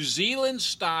 The New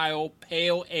Zealand-style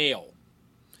Pale Ale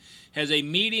has a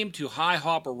medium to high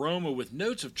hop aroma with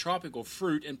notes of tropical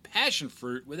fruit and passion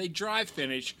fruit with a dry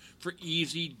finish for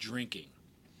easy drinking.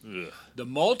 Ugh. The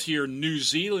maltier New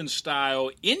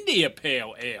Zealand-style India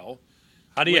Pale Ale.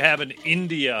 How do you have an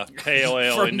India Pale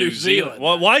Ale From in New New Zealand? Zealand.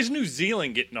 Well, why is New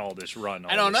Zealand getting all this run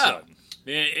all I don't of a know.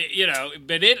 sudden?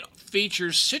 But it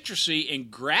features citrusy and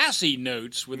grassy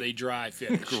notes with a dry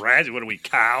finish. Grassy? What are we,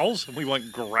 cows? We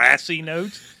want grassy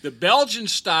notes? The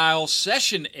Belgian-style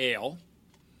Session Ale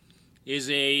is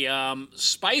a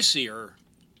spicier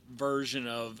version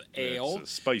of ale,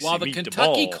 it's a spicy while the meatball.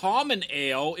 Kentucky Common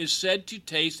Ale is said to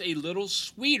taste a little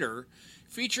sweeter,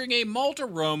 featuring a malt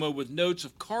aroma with notes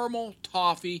of caramel,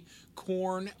 toffee,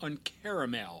 corn, and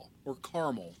caramel, or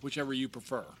caramel, whichever you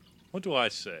prefer. What do I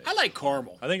say? I like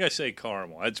caramel. I think I say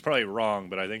caramel. It's probably wrong,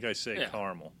 but I think I say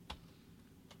caramel.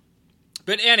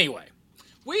 But anyway,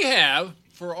 we have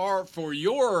for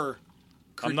your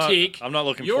critique. I'm not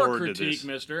looking your forward to critique, this.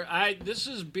 Mister. This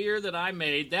is beer that I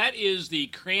made. That is the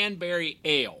cranberry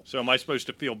ale. So am I supposed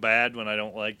to feel bad when I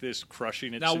don't like this,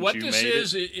 crushing it Now, since what you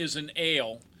this made is an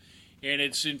ale, and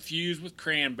it's infused with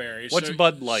cranberries. What's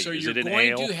Bud Light? So Is you're it an going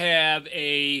ale? to have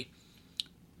a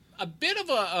bit of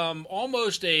a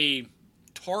almost a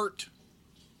tart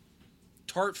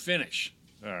finish.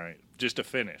 All right, just a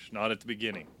finish, not at the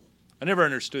beginning. I never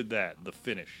understood that, the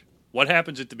finish. What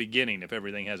happens at the beginning if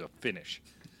everything has a finish?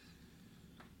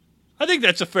 I think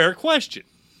that's a fair question.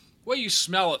 Well, you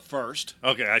smell it first.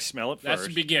 Okay, I smell it first. That's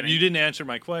the beginning. You didn't answer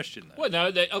my question, then. Well, no,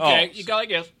 okay, Oh. you got like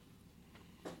this.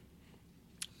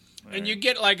 And you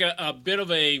get like a bit of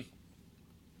a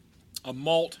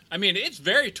malt. I mean, it's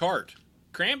very tart.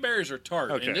 Cranberries are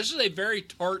tart, Okay. and this is a very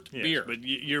tart Yes, beer. but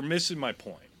you're missing my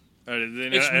point.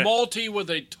 It's malty with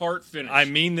a tart finish. I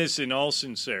mean this in all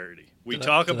sincerity. We Did I-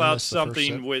 talk did I about miss the first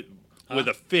something sip? with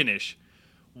a finish.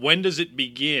 When does it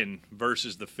begin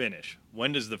versus the finish?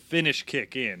 When does the finish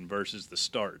kick in versus the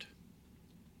start?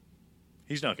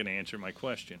 He's not going to answer my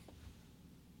question.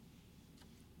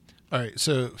 All right,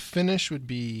 so finish would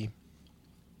be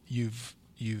you've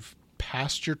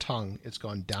passed your tongue. It's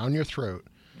gone down your throat.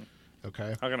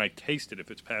 Okay. How can I taste it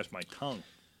if it's past my tongue?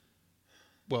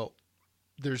 Well,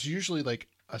 there's usually like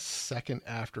a second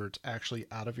after it's actually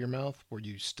out of your mouth where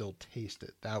you still taste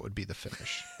it. That would be the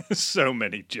finish. So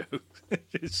many jokes.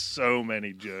 So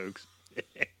many jokes.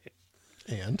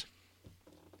 And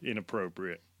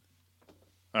Inappropriate.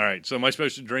 All right, so am I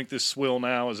supposed to drink this swill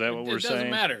now? Is that what we're saying? It doesn't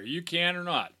matter. You can or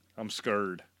not. I'm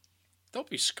scared. Don't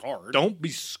be scarred. Don't be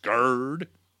scared.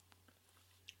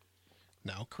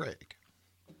 now Craig.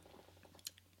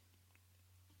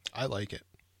 I like it.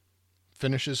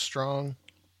 Finish is strong.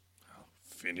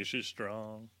 Finish is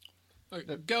strong.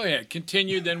 Go ahead.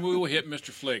 Continue, then we will hit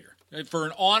Mr. Fleeger. For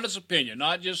an honest opinion,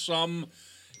 not just some,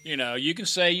 you can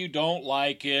say you don't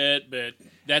like it, but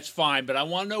that's fine. But I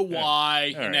want to know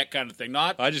why and that kind of thing.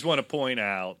 I just want to point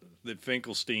out that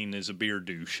Finkelstein is a beer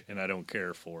douche, and I don't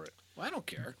care for it. Well, I don't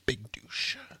care. Big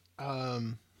douche.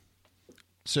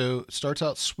 So it starts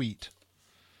out sweet.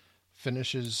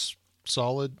 Finishes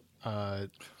solid.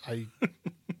 I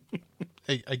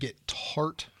get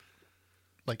tart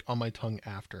like on my tongue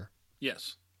after.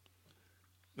 Yes.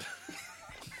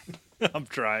 I'm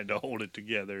trying to hold it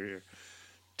together here.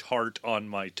 Tart on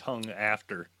my tongue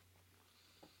after.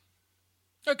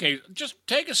 Okay, just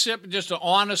take a sip. Just an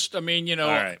honest. All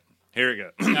right, here we go.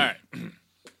 All right.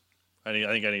 I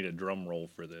think I need a drum roll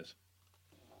for this.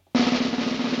 I'm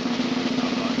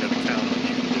not going to count on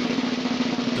you to do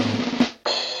it.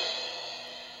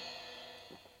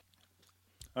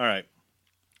 All right.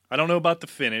 I don't know about the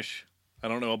finish. I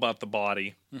don't know about the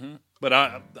body. Mm-hmm. But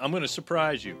I'm going to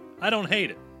surprise you. I don't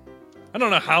hate it. I don't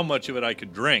know how much of it I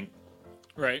could drink.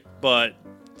 Right. But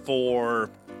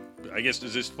I guess,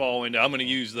 does this fall into, I'm going to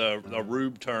use the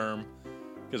Rube term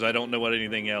because I don't know what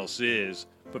anything else is.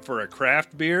 But for a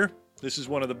craft beer, this is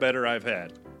one of the better I've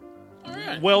had. All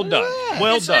right. Well done.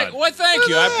 Well done. Well, thank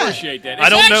you. I appreciate that. It's I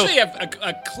don't know- actually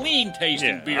a clean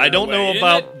tasting beer. I don't in a way, know isn't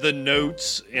about it? the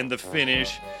notes and the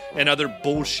finish and other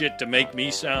bullshit to make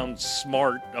me sound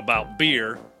smart about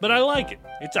beer, but I like it.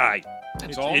 It's aight. That's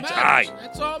It's all it's matters. aight.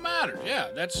 That's all matters. Yeah,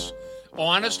 that's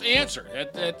honest answer.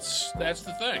 That's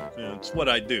the thing. Yeah, it's what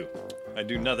I do. I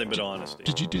do nothing but honesty.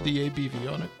 Did you do the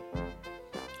ABV on it?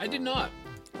 I did not.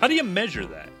 How do you measure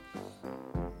that?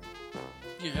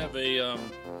 You have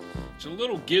it's a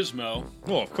little gizmo.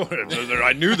 Well, of course.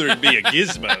 I knew there'd be a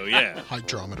gizmo, yeah.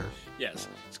 Hydrometer. Yes,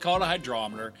 it's called a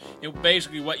hydrometer. And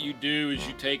basically, what you do is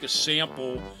you take a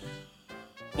sample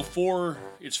before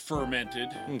it's fermented,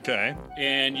 Okay.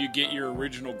 and you get your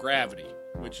original gravity,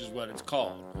 which is what it's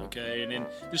called. Okay, and then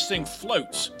this thing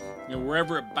floats.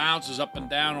 Wherever it bounces up and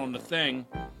down on the thing,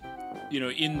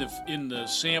 in the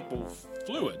sample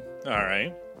fluid, All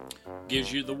right.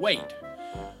 gives you the weight.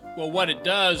 Well, what it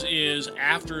does is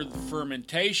after the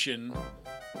fermentation,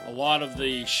 a lot of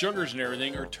the sugars and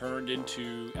everything are turned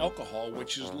into alcohol,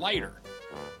 which is lighter.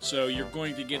 So you're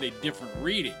going to get a different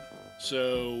reading.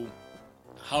 So,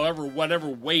 whatever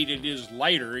weight it is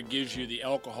lighter, it gives you the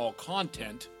alcohol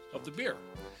content of the beer.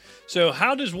 So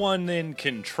how does one then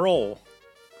control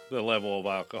the level of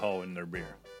alcohol in their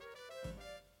beer?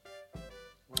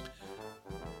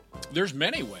 There's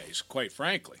many ways, quite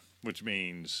frankly. Which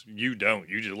means you don't.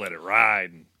 You just let it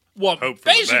ride. And Well, hope for the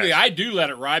basically, best. I do let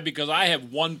it ride because I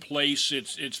have one place.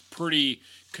 It's pretty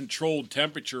controlled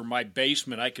temperature in my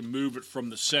basement, I can move it from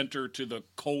the center to the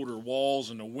colder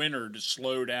walls in the winter to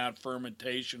slow down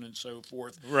fermentation and so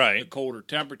forth. Right. The colder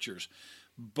temperatures.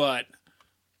 But,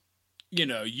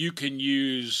 you can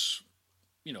use,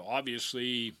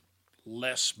 obviously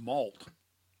less malt,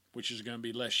 which is going to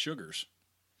be less sugars.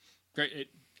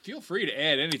 Feel free to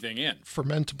add anything in.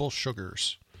 Fermentable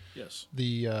sugars. Yes.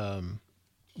 The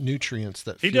nutrients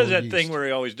that He fuel does that yeast. thing where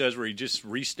he just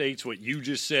restates what you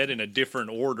just said in a different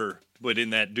order, but in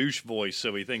that douche voice,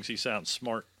 so he thinks he sounds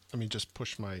smart. Let me just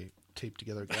push my taped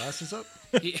together glasses up.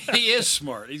 He is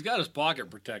smart. He's got his pocket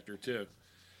protector, too.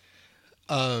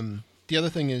 The other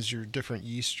thing is your different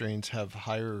yeast strains have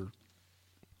higher,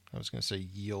 I was going to say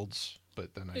yields,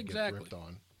 but then I get ripped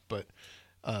on. But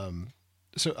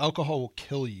so alcohol will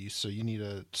kill yeast, so you need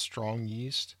a strong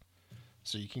yeast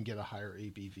so you can get a higher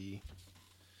ABV.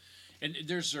 And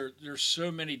there's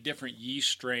so many different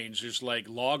yeast strains. There's like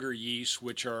lager yeast,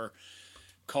 which are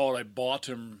called a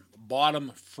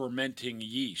bottom fermenting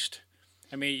yeast.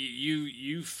 I mean,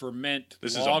 you ferment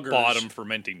This lagers. is a bottom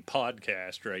fermenting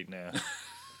podcast right now.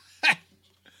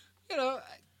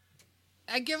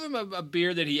 I give him a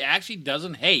beer that he actually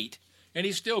doesn't hate, and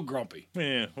he's still grumpy.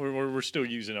 Yeah, we're still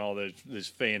using all this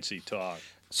fancy talk.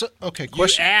 So, okay,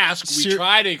 question. You ask, we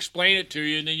try to explain it to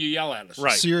you, and then you yell at us.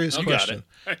 Right. Serious Okay. question.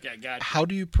 Okay, got it. How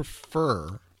do you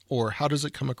prefer, or how does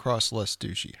it come across less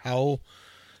douchey? How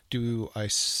do I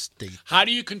state? How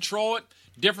do you control it?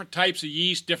 Different types of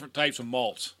yeast, different types of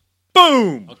malts.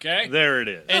 Boom! Okay? There it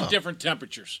is. And different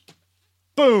temperatures.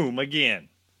 Boom! Again.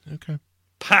 Okay.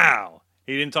 Pow!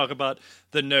 He didn't talk about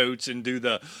the notes and do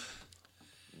the,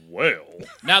 well.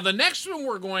 Now, the next one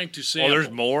we're going to sample. Oh, there's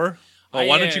more? Oh,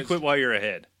 why don't you quit while you're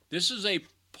ahead? This is a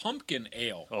pumpkin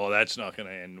ale. Oh, that's not going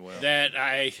to end well.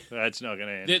 That's not going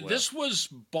to end well. This was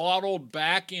bottled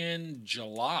back in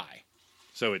July.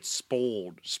 So it's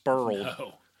spurled.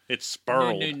 No. It's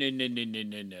spurled.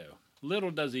 No.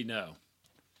 Little does he know.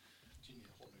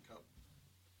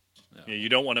 Yeah, you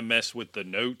don't want to mess with the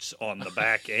notes on the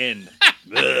back end.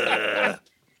 Ugh.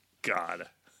 God.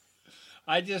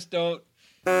 I just don't.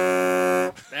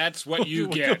 That's what you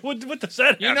get. What does that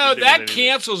have You to know, do that with anything?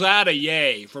 cancels out a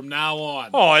yay from now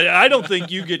on. Oh, I don't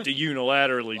think you get to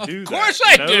unilaterally do that. Of course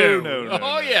I do. No.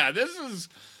 Oh, yeah.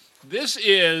 This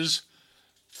is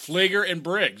Fleeger and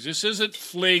Briggs. This isn't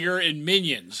Fleeger and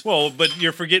Minions. Well, but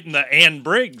you're forgetting the Ann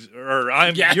Briggs, or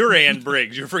you're Ann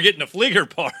Briggs. You're forgetting the Fleeger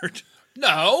part.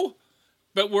 No,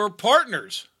 but we're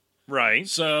partners. Right.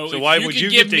 So why if would you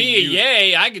you give get to me a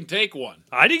yay, I can take one.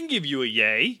 I didn't give you a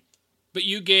yay. But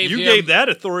you gave You him... gave that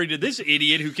authority to this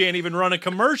idiot who can't even run a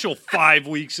commercial 5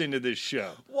 weeks into this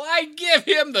show. Why give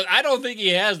him the... I don't think he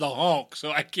has the honk, so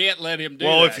I can't let him do that.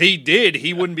 Well, if he did,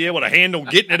 he wouldn't be able to handle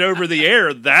getting it over the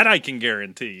air. That I can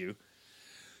guarantee you.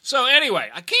 So anyway,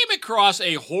 I came across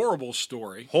a horrible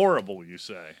story. Horrible, you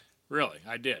say. Really,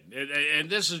 I did. And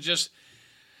this is just...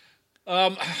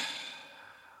 a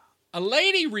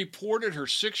lady reported her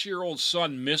 6-year-old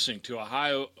son missing to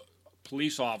Ohio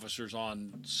police officers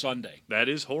on Sunday. That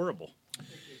is horrible.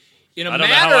 In a I don't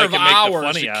know how I matter of can make the hours,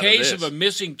 funny the out of case of this. a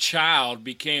missing child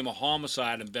became a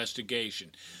homicide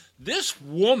investigation. This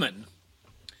woman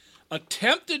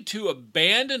attempted to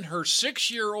abandon her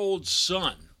 6-year-old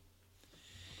son.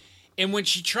 And when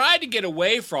she tried to get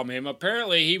away from him,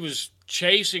 apparently he was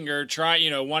chasing her,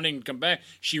 wanting to come back.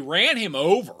 She ran him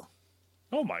over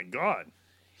Oh, my God.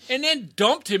 and then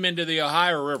dumped him into the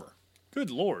Ohio River. Good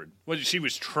Lord. She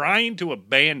was trying to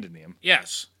abandon him.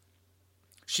 Yes.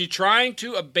 She trying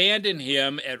to abandon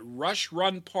him at Rush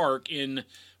Run Park in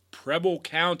Preble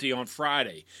County on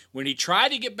Friday. When he tried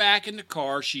to get back in the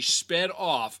car, she sped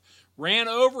off, ran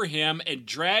over him, and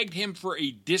dragged him for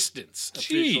a distance,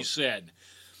 officials said.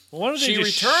 Why don't they She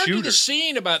just returned shoot to the her?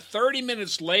 scene about 30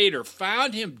 minutes later,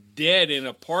 found him dead in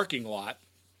a parking lot.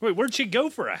 Wait, where'd she go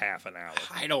for a half an hour?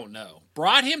 I don't know.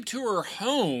 Brought him to her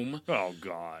home, Oh,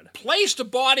 God. placed a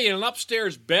body in an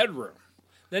upstairs bedroom.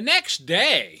 The next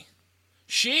day,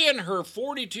 she and her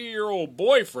 42-year-old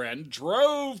boyfriend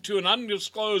drove to an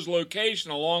undisclosed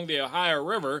location along the Ohio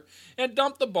River and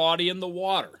dumped the body in the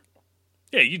water.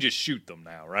 Yeah, you just shoot them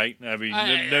now, right? I mean,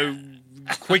 no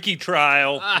quickie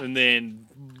trial and then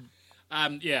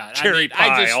cherry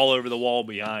pie all over the wall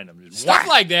behind them. Just Stuff whack.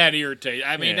 like that irritates.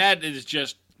 I mean, Yeah. that is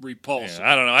just repulsive.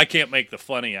 Yeah, I don't know. I can't make the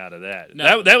funny out of that.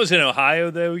 No. That was in Ohio,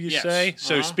 though, you Yes. say?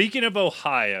 So Uh-huh. speaking of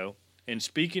Ohio and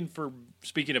speaking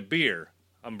of beer,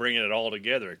 I'm bringing it all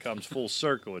together. It comes full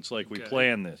circle. It's like we Okay.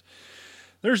 planned this.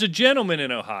 There's a gentleman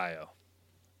in Ohio,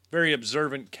 very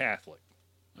observant Catholic.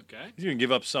 Okay. He's going to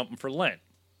give up something for Lent.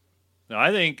 Now,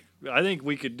 I think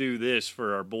we could do this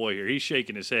for our boy here. He's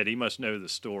shaking his head. He must know the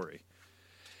story.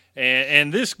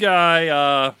 And this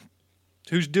guy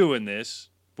who's doing this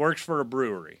works for a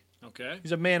brewery. Okay.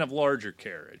 He's a man of larger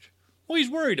carriage. Well, he's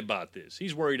worried about this.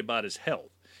 He's worried about his health.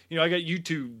 You know, I got you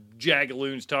two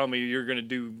jagaloons telling me you're going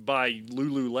to buy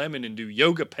Lululemon and do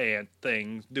yoga pant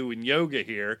things, doing yoga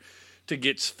here to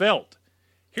get svelte.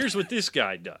 Here's what this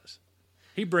guy does.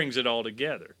 He brings it all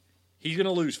together. He's going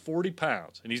to lose 40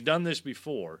 pounds, and he's done this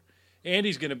before, and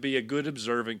he's going to be a good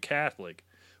observant Catholic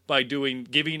by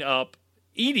giving up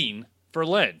eating for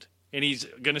Lent, and he's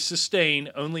going to sustain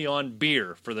only on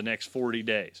beer for the next 40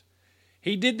 days.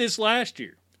 He did this last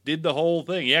year. Did the whole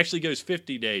thing. He actually goes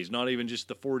 50 days, not even just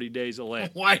the 40 days of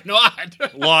Lent. Why not?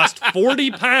 Lost 40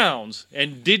 pounds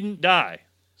and didn't die.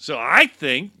 So I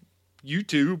think you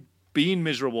two, being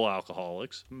miserable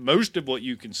alcoholics, most of what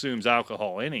you consume is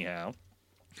alcohol anyhow.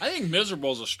 I think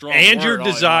miserable is a strong and word. Your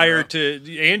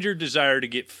desire to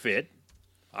get fit.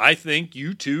 I think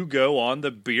you two go on the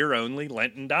beer-only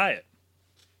Lenten diet.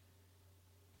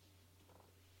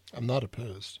 I'm not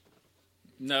opposed.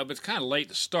 No, but it's kind of late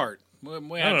to start. We I have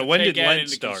don't know. to When take did that Lent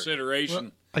into start? consideration.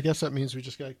 Well, I guess that means we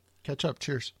just got to catch up.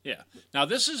 Cheers. Yeah. Now,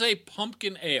 this is a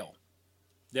pumpkin ale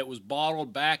that was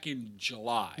bottled back in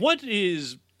July. What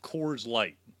is Coors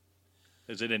Light?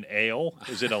 Is it an ale?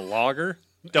 Is it a lager?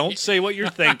 Don't say what you're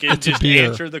thinking. Just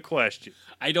answer the question.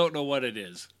 I don't know what it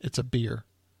is. It's a beer.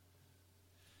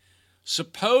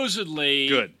 Supposedly.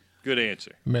 Good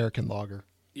answer. American lager.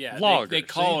 Yeah, lager. They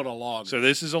call it a lager. So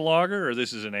this is a lager or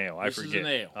this is an ale? This I forget. is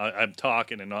an ale. I'm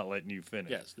talking and not letting you finish.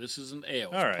 Yes, this is an ale.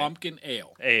 All It's right. pumpkin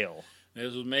ale. Ale.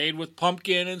 This was made with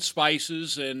pumpkin and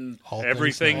spices and All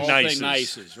Everything things all nice. things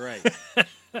nices, right.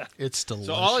 It's delicious.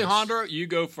 So, Alejandro, you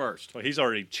go first. Well, he's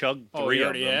already chugged Oh, three he of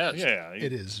already them. has? Yeah.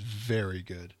 It is very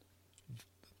good.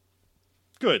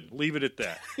 Good. Leave it at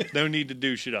that. No need to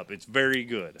douche it up. It's very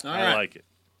good. All I right. like it.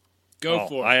 Go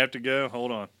for it. I have to go?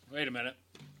 Hold on. Wait a minute.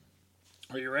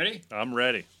 Are you ready? I'm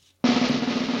ready.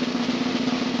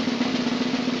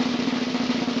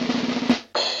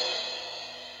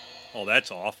 Oh,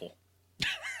 that's awful.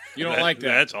 You don't like that?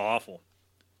 That's awful.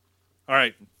 All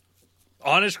right.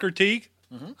 Honest critique,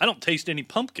 I don't taste any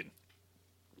pumpkin.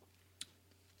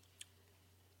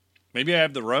 Maybe I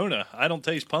have the Rona. I don't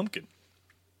taste pumpkin.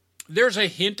 There's a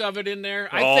hint of it in there.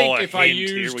 I think if I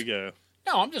used... Here we go.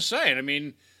 No, I'm just saying. I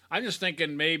mean, I'm just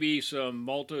thinking maybe some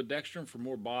maltodextrin for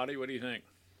more body. What do you think?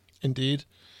 Indeed.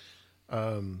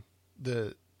 I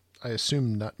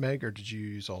assume nutmeg, or did you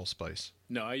use allspice?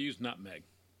 No, I use nutmeg.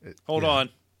 Hold on.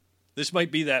 This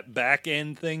might be that back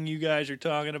end thing you guys are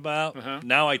talking about.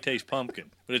 Now I taste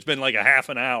pumpkin. But it's been like a half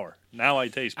an hour. Now I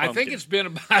taste pumpkin. I think it's been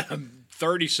about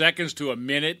 30 seconds to a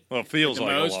minute. Well, it feels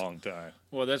like most. a long time.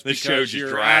 Well, that's This because show just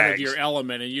you're out of drags. your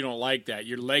element and you don't like that.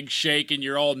 Your legs shaking,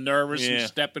 you're all nervous and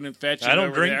stepping and fetching. I don't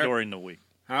over drink there. during the week.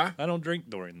 Huh? I don't drink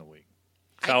during the week.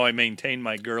 That's how I maintain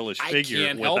my girlish I figure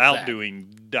can't help without that. doing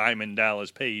Diamond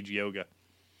Dallas Page yoga.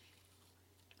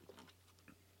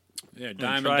 Yeah,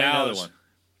 Diamond try another Dallas. one.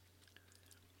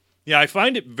 Yeah, I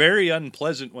find it very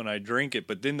unpleasant when I drink it,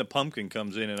 but then the pumpkin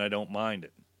comes in and I don't mind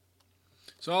it.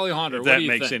 So, Alejandro, If what that do you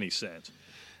makes think? any sense.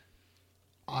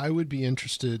 I would be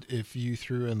interested if you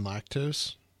threw in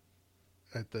lactose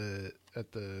at the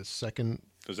second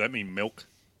Does that mean milk?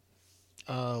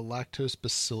 lactose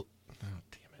bacillus. Oh,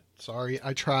 damn it! Sorry,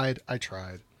 I tried.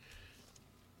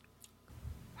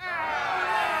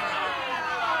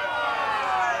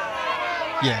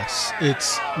 Yes,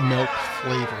 it's milk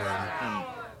flavoring,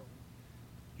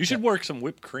 You should work some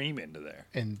whipped cream into there.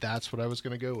 and that's what I was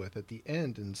going to go with. At the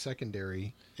end, in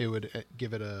secondary, it would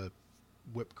give it a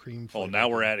whipped cream flavor. Oh, now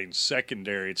we're adding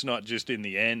secondary. It's not just in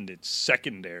the end, it's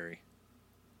secondary.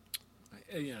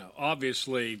 You know,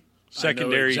 obviously,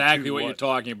 Secondary I know exactly to what what? you're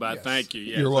talking about. Yes. Thank you.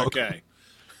 Yes, You're welcome. Okay.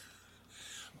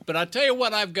 But I'll tell you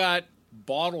what I've got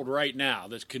bottled right now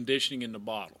that's conditioning in the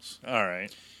bottles. All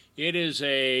right. It is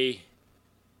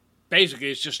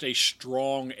basically, it's just a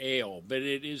strong ale, but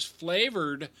it is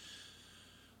flavored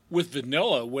with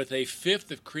vanilla with a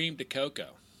fifth of cream de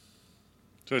cocoa.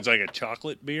 So it's like a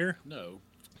chocolate beer? No,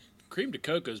 cream de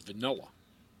cocoa is vanilla.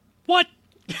 What?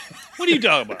 What are you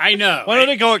talking about? I know. Why don't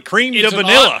they call it cream to It's an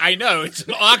vanilla? I know. It's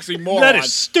an oxymoron. That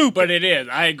is stupid. But it is.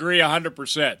 I agree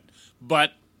 100%.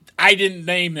 But I didn't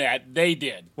name that. They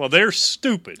did. Well, they're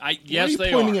stupid. Yes, Why are you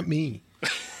they pointing are. at me?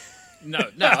 No,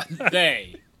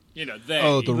 they. You know, they.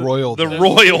 Oh, the royal. The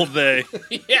royal they.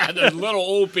 Yeah, the little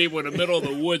old people in the middle of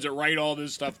the woods that write all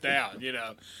this stuff down, you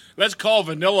know. Let's call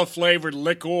vanilla-flavored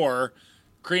liqueur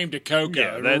cream de cocoa.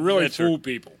 Yeah, It'll really that's fool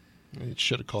people. It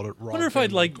should have called it raw. I wonder if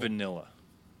I'd like Michael. vanilla.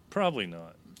 Probably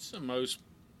not. It's the most...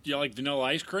 You like vanilla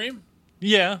ice cream?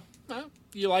 Yeah. Well,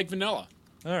 you like vanilla.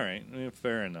 All right. Yeah,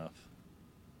 fair enough.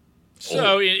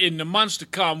 So in the months to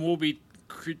come, we'll be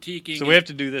critiquing. So we have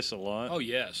to do this a lot? Oh,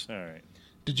 yes. All right.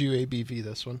 Did you ABV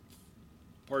this one?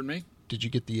 Pardon me? Did you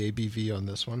get the ABV on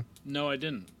this one? No, I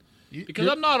didn't. Because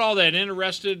I'm not all that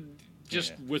interested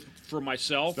for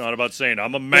myself. It's not about saying,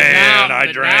 I'm a man,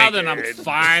 I drank now that I'm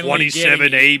finally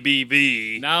 27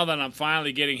 ABV. Now that I'm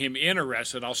finally getting him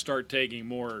interested, I'll start taking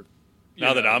more.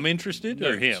 Now that I'm interested,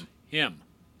 or him? Him.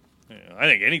 Yeah, I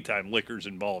think anytime liquor's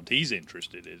involved, he's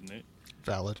interested, isn't it?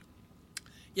 Valid.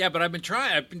 Yeah, but I've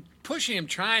been pushing him,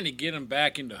 trying to get him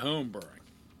back into home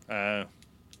brewing.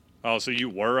 So you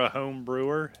were a home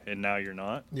brewer, and now you're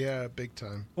not? Yeah, big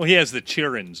time. Well, he has the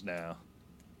Chirins now.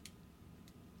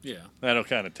 Yeah. That'll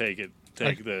kind of take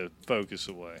the focus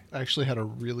away. I actually had a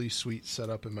really sweet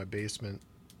setup in my basement.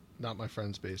 Not my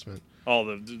friend's basement. Oh,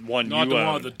 the one Not you the owned.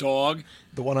 one with the dog?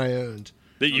 The one I owned.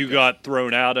 That you got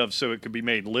thrown out of so it could be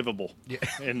made livable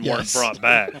and weren't brought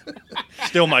back.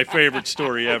 Still my favorite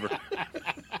story ever.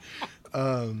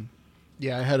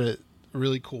 Yeah, I had a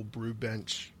really cool brew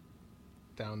bench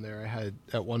down there. I had,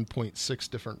 at one point, 6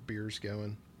 different beers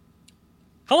going.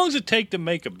 How long does it take to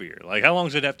make a beer? Like, how long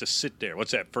does it have to sit there?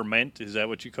 What's that, ferment? Is that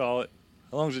what you call it?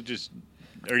 How long is it just...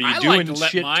 Are you doing to let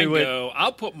shit mine to it? go.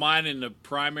 I'll put mine in the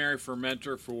primary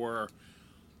fermenter for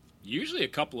usually a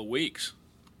couple of weeks.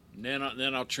 And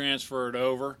then I'll transfer it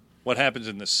over. What happens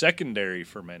in the secondary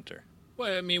fermenter?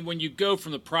 Well, I mean, when you go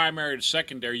from the primary to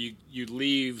secondary, you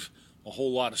leave a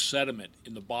whole lot of sediment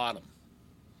in the bottom.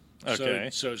 Okay.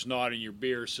 So it's not in your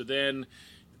beer. So then,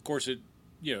 of course, it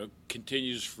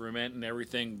continues to ferment and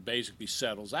everything basically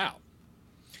settles out.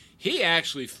 He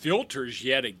actually filters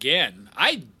yet again.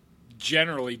 I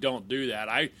generally don't do that.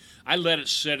 I let it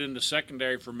sit in the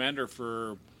secondary fermenter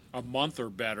for a month or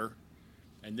better,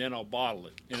 and then I'll bottle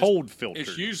it. And cold filtered.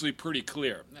 It's usually pretty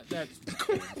clear. That's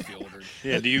cold filtered.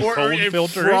 Yeah, do you or cold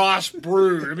filter it? Frost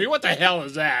brewed. I mean, what the hell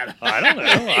is that? I don't know.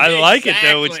 I like it,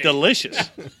 though. It's Exactly. delicious.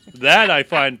 That I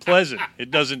find pleasant. It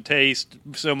doesn't taste...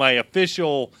 So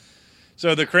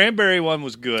the cranberry one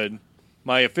was good.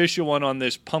 My official one on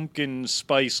this pumpkin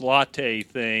spice latte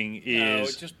thing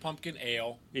It's just pumpkin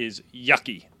ale. is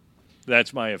yucky.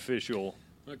 That's my official...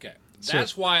 Okay.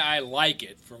 That's why I like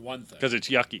it, for one thing. Because it's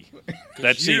yucky.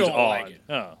 That you seems don't odd. like it.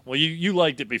 Oh, well, you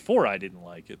liked it before I didn't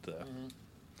like it, though. Mm-hmm.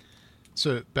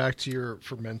 So back to your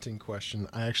fermenting question.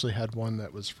 I actually had one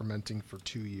that was fermenting for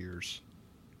 2 years.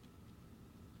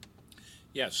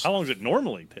 Yes. How long does it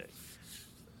normally take?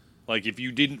 Like, if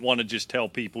you didn't want to just tell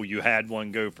people you had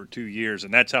one go for 2 years,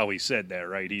 and that's how he said that,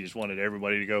 right? He just wanted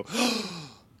everybody to go,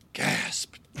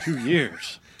 gasp, 2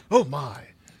 years. Oh, my.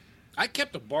 I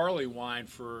kept a barley wine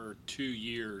for 2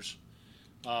 years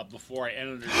before I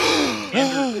entered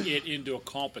it into a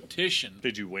competition.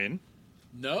 Did you win?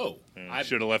 No. I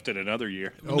should have left it another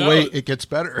year. Oh, No. wait, it gets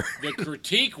better. The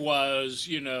critique was,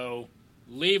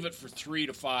 leave it for 3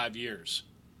 to 5 years.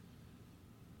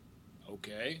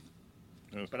 Okay.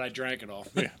 But I drank it off.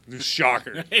 Yeah,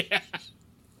 shocker. Yeah.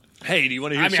 Hey, do you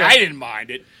want to hear I mean, something? I didn't mind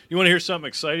it. You want to hear something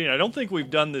exciting? I don't think we've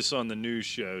done this on the news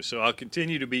show, so I'll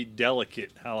continue to be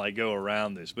delicate how I go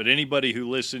around this. But anybody who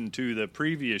listened to the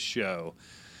previous show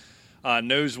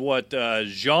knows what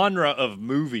genre of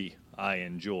movie I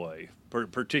enjoy,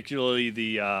 particularly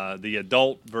the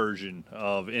adult version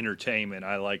of entertainment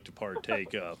I like to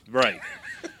partake of. Right.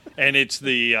 And it's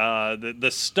the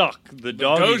stuck, the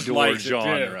doggy Ghost door likes it,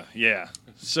 genre. Yeah.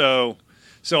 So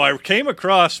I came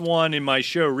across one in my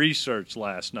show research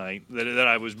last night that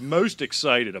I was most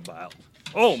excited about.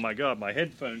 Oh my God, my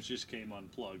headphones just came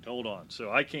unplugged. Hold on,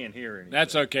 so I can't hear anything.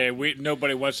 That's okay.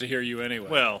 Nobody wants to hear you anyway.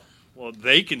 Well,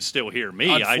 they can still hear me.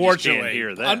 I just can't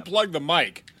hear them. Unplug the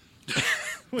mic.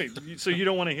 Wait, so you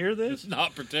don't want to hear this?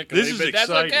 Not particularly, This is but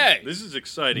exciting. that's okay. This is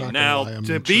exciting. Not gonna Now, lie, I'm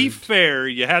to be intrigued. fair,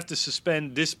 you have to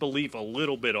suspend disbelief a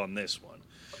little bit on this one.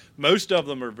 Most of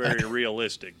them are very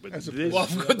realistic, but this, Well,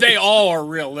 they all are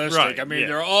realistic. Right, I mean, yeah.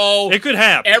 they're all it could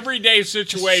happen. everyday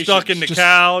situations. Stuck in the Just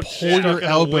couch, pull stuck your in a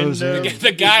elbows window. in.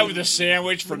 The guy with the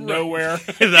sandwich from nowhere.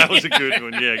 That was a good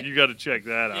one. Yeah, you got to check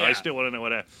that out. I Yeah. still want to know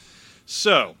what happened.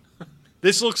 So,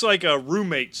 this looks like a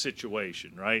roommate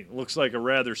situation, right? It looks like a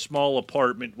rather small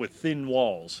apartment with thin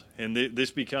walls, and this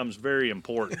becomes very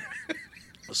important.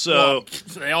 So, Well,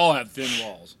 they all have thin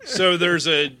walls. so there's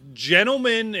a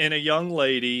gentleman and a young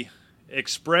lady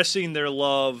expressing their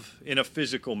love in a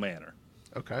physical manner.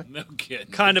 Okay. No kidding.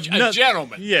 Kind of a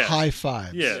gentleman. Yes. High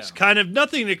fives. Yes, Yeah. kind of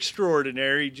nothing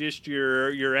extraordinary, just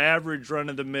your average run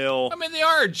of the mill. I mean, they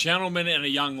are a gentleman and a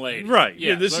young lady. Right. Yeah,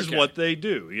 Yes, this is okay. what they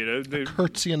do,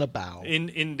 Curtsy and a bow.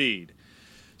 Indeed.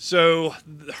 So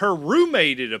her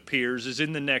roommate, it appears, is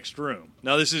in the next room.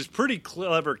 Now, this is pretty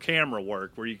clever camera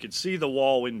work where you can see the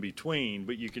wall in between,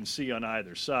 but you can see on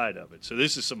either side of it. So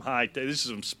this is some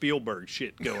Spielberg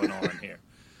shit going on here.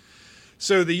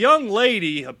 So the young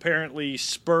lady, apparently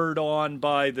spurred on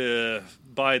by the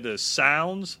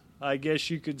sounds, I guess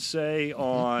you could say,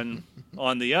 on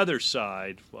the other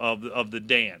side of the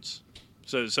dance.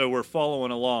 So we're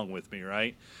following along with me,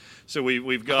 right? So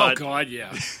we've got. Oh God,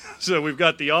 yeah. So we've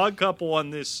got the odd couple on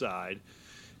this side,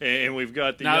 and we've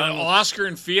got the now young Oscar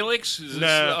and Felix. Is this,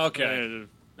 no, okay,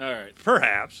 all right.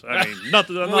 Perhaps. I mean,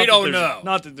 We don't know.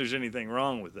 Not that there's anything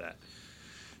wrong with that.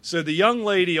 So the young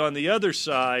lady on the other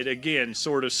side, again,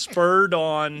 sort of spurred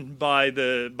on by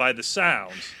the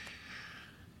sounds,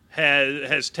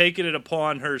 has taken it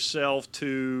upon herself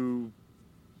to,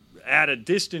 at a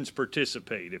distance,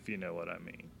 participate, if you know what I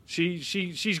mean.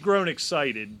 She's grown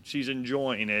excited. She's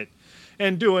enjoying it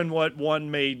and doing what one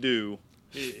may do.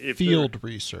 Field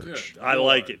research. I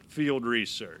like it. Field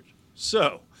research.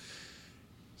 So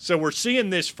we're seeing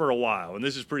this for a while, and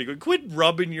this is pretty good. Quit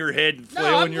rubbing your head and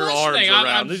flailing your arms around.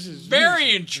 I'm this is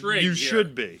very intrigued. You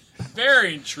should be.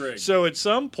 Very intrigued. So at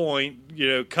some point,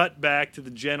 cut back to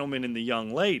the gentleman and the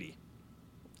young lady.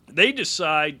 They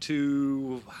decide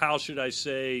to, how should I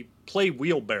say, play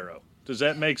wheelbarrow. Does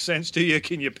that make sense to you?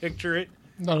 Can you picture it?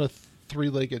 Not a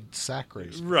three-legged sack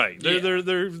race. Right. Yeah.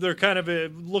 They're kind of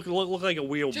look like a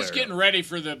wheelbarrow. Just getting ready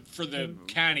for the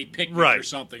county picnic Right. or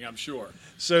something, I'm sure.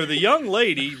 So the young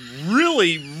lady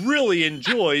really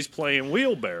enjoys playing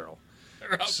wheelbarrow.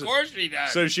 Of course she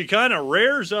does. So she kind of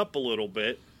rears up a little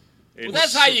bit. Well,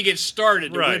 that's how you get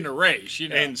started to Right. win the race,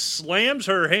 And slams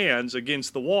her hands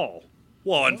against the wall.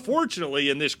 Well,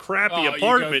 unfortunately, in this crappy Oh,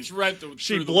 apartment, you go right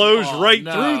she through the blows wall. right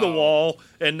No. through the wall,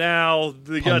 and now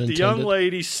they got the young intended.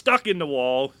 lady stuck in the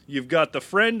wall. You've got the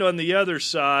friend on the other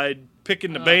side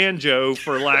picking the banjo,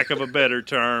 for lack of a better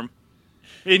term.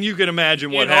 And you can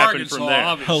imagine what In happened Arkansas, from there.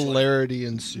 obviously. Hilarity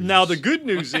ensues. Now, the good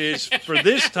news is, for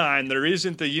this time, there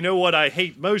isn't the, you know what I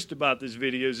hate most about this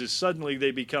videos is suddenly they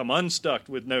become unstuck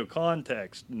with no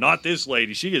context. Not this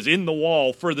lady. She is in the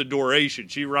wall for the duration.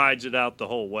 She rides it out the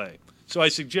whole way. So I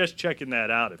suggest checking that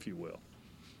out, if you will.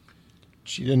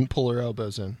 She didn't pull her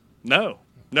elbows in. No,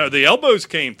 the elbows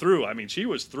came through. I mean, she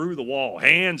was through the wall.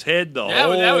 Hands, head, the whole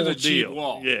That was a deal. cheap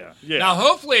wall. Yeah. Now,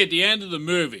 hopefully, at the end of the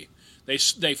movie, they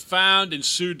found and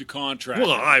sued the contractor.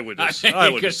 Well, I would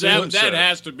assume because that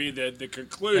has to be the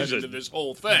conclusion to this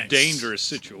whole thing. Dangerous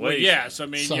situation. Well, yes, I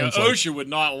mean, Sounds like- OSHA would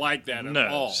not like that at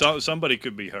all. No, somebody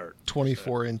could be hurt.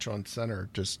 24-inch on center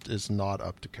just is not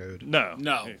up to code. No.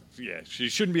 No. Yeah, she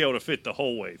shouldn't be able to fit the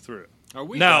whole way through. Are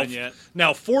we Now, done yet?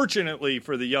 Now, fortunately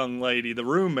for the young lady, the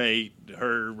roommate,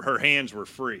 her hands were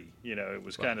free. It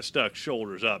was kind of stuck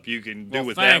shoulders up. You can do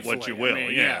with that what you will. I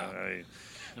mean, yeah.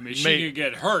 I mean, she could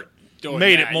get hurt doing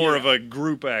made that, it more of a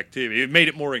group activity. It made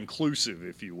it more inclusive,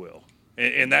 if you will.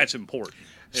 And that's important.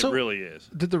 It really is.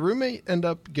 Did the roommate end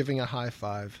up giving a high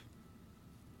five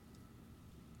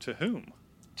To whom?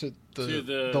 to To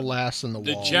the lass in the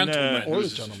the wall? gentleman. No, Or it the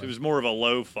was, gentleman. it was more of a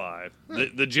low five.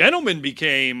 The gentleman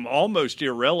became almost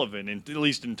irrelevant, at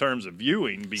least in terms of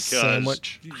viewing, because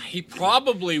Sandwich. He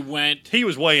probably went. he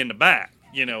was way in the back.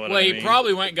 You know what I mean? He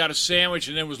probably went and got a sandwich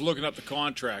and then was looking up the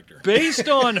contractor. Based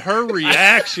on her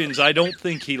reactions, I don't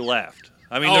think he left.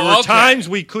 I mean, there were times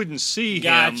we couldn't see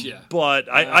him, but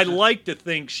I like to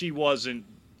think she wasn't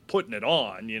putting it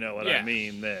on. You know what I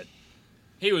mean? That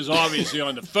he was obviously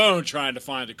on the phone trying to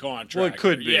find the contractor. well, it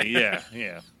could be.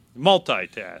 Yeah.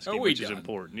 Multitasking, which is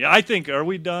important. Yeah, I think. Are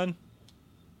we done?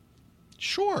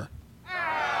 Sure.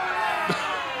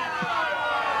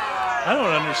 I don't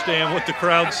understand what the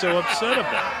crowd's so upset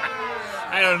about.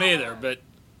 I don't either, but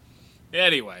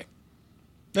anyway.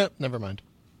 Nope, never mind.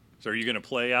 So are you going to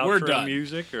play We're outro done.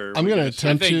 music? Or I'm going to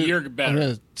attempt I think to. you're better. I'm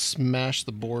going to smash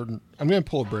the board. I'm going to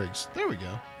pull a Briggs. There we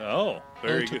go. Oh,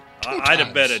 very good. Two I'd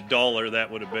have bet times. $1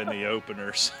 that would have been the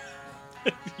openers.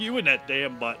 You and that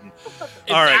damn button.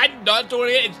 All right. I'm not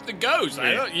doing it. It's the ghost.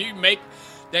 Yeah. You make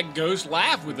that ghost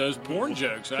laugh with those porn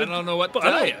jokes. I don't know what to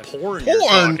tell you. Porn you're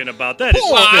talking about. That is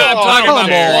Porn. Well, I'm filth. talking How about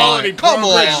dare you. quality Come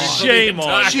programming on. for the Shame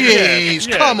on entire- you. Jeez,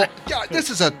 Yeah. come on. God, this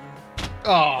is a.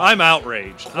 Oh. I'm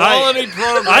outraged. Quality I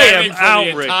programming am for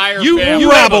outraged. the entire You family.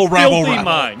 have Rabble, a rabble, filthy rabble.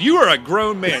 mind. You are a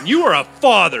grown man. You are a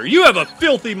father. You have a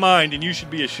filthy mind, and you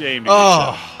should be ashamed of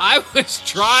yourself. Oh, I was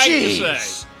trying to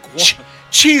jeez. say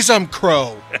Cheese 'em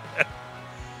crow.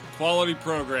 quality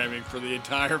programming for the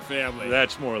entire family.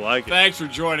 That's more like it. Thanks for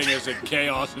joining us at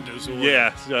Chaos and Disorder.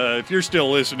 Yeah, if you're still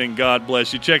listening, God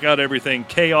bless you. Check out everything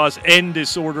Chaos and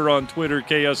Disorder on Twitter,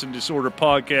 Chaos and Disorder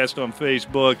Podcast on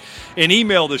Facebook, and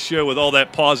email the show with all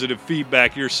that positive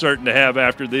feedback you're certain to have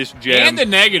after this jam. And the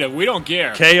negative. We don't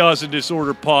care. Chaos and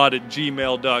Disorder Pod at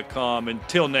gmail.com.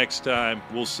 Until next time,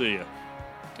 we'll see you.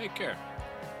 Take care.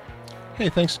 Hey,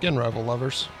 thanks again, Rival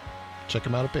Lovers. Check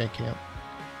them out at Bandcamp.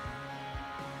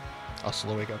 Hasta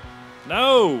luego.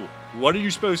 No! What are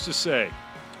you supposed to say?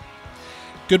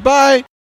 Goodbye!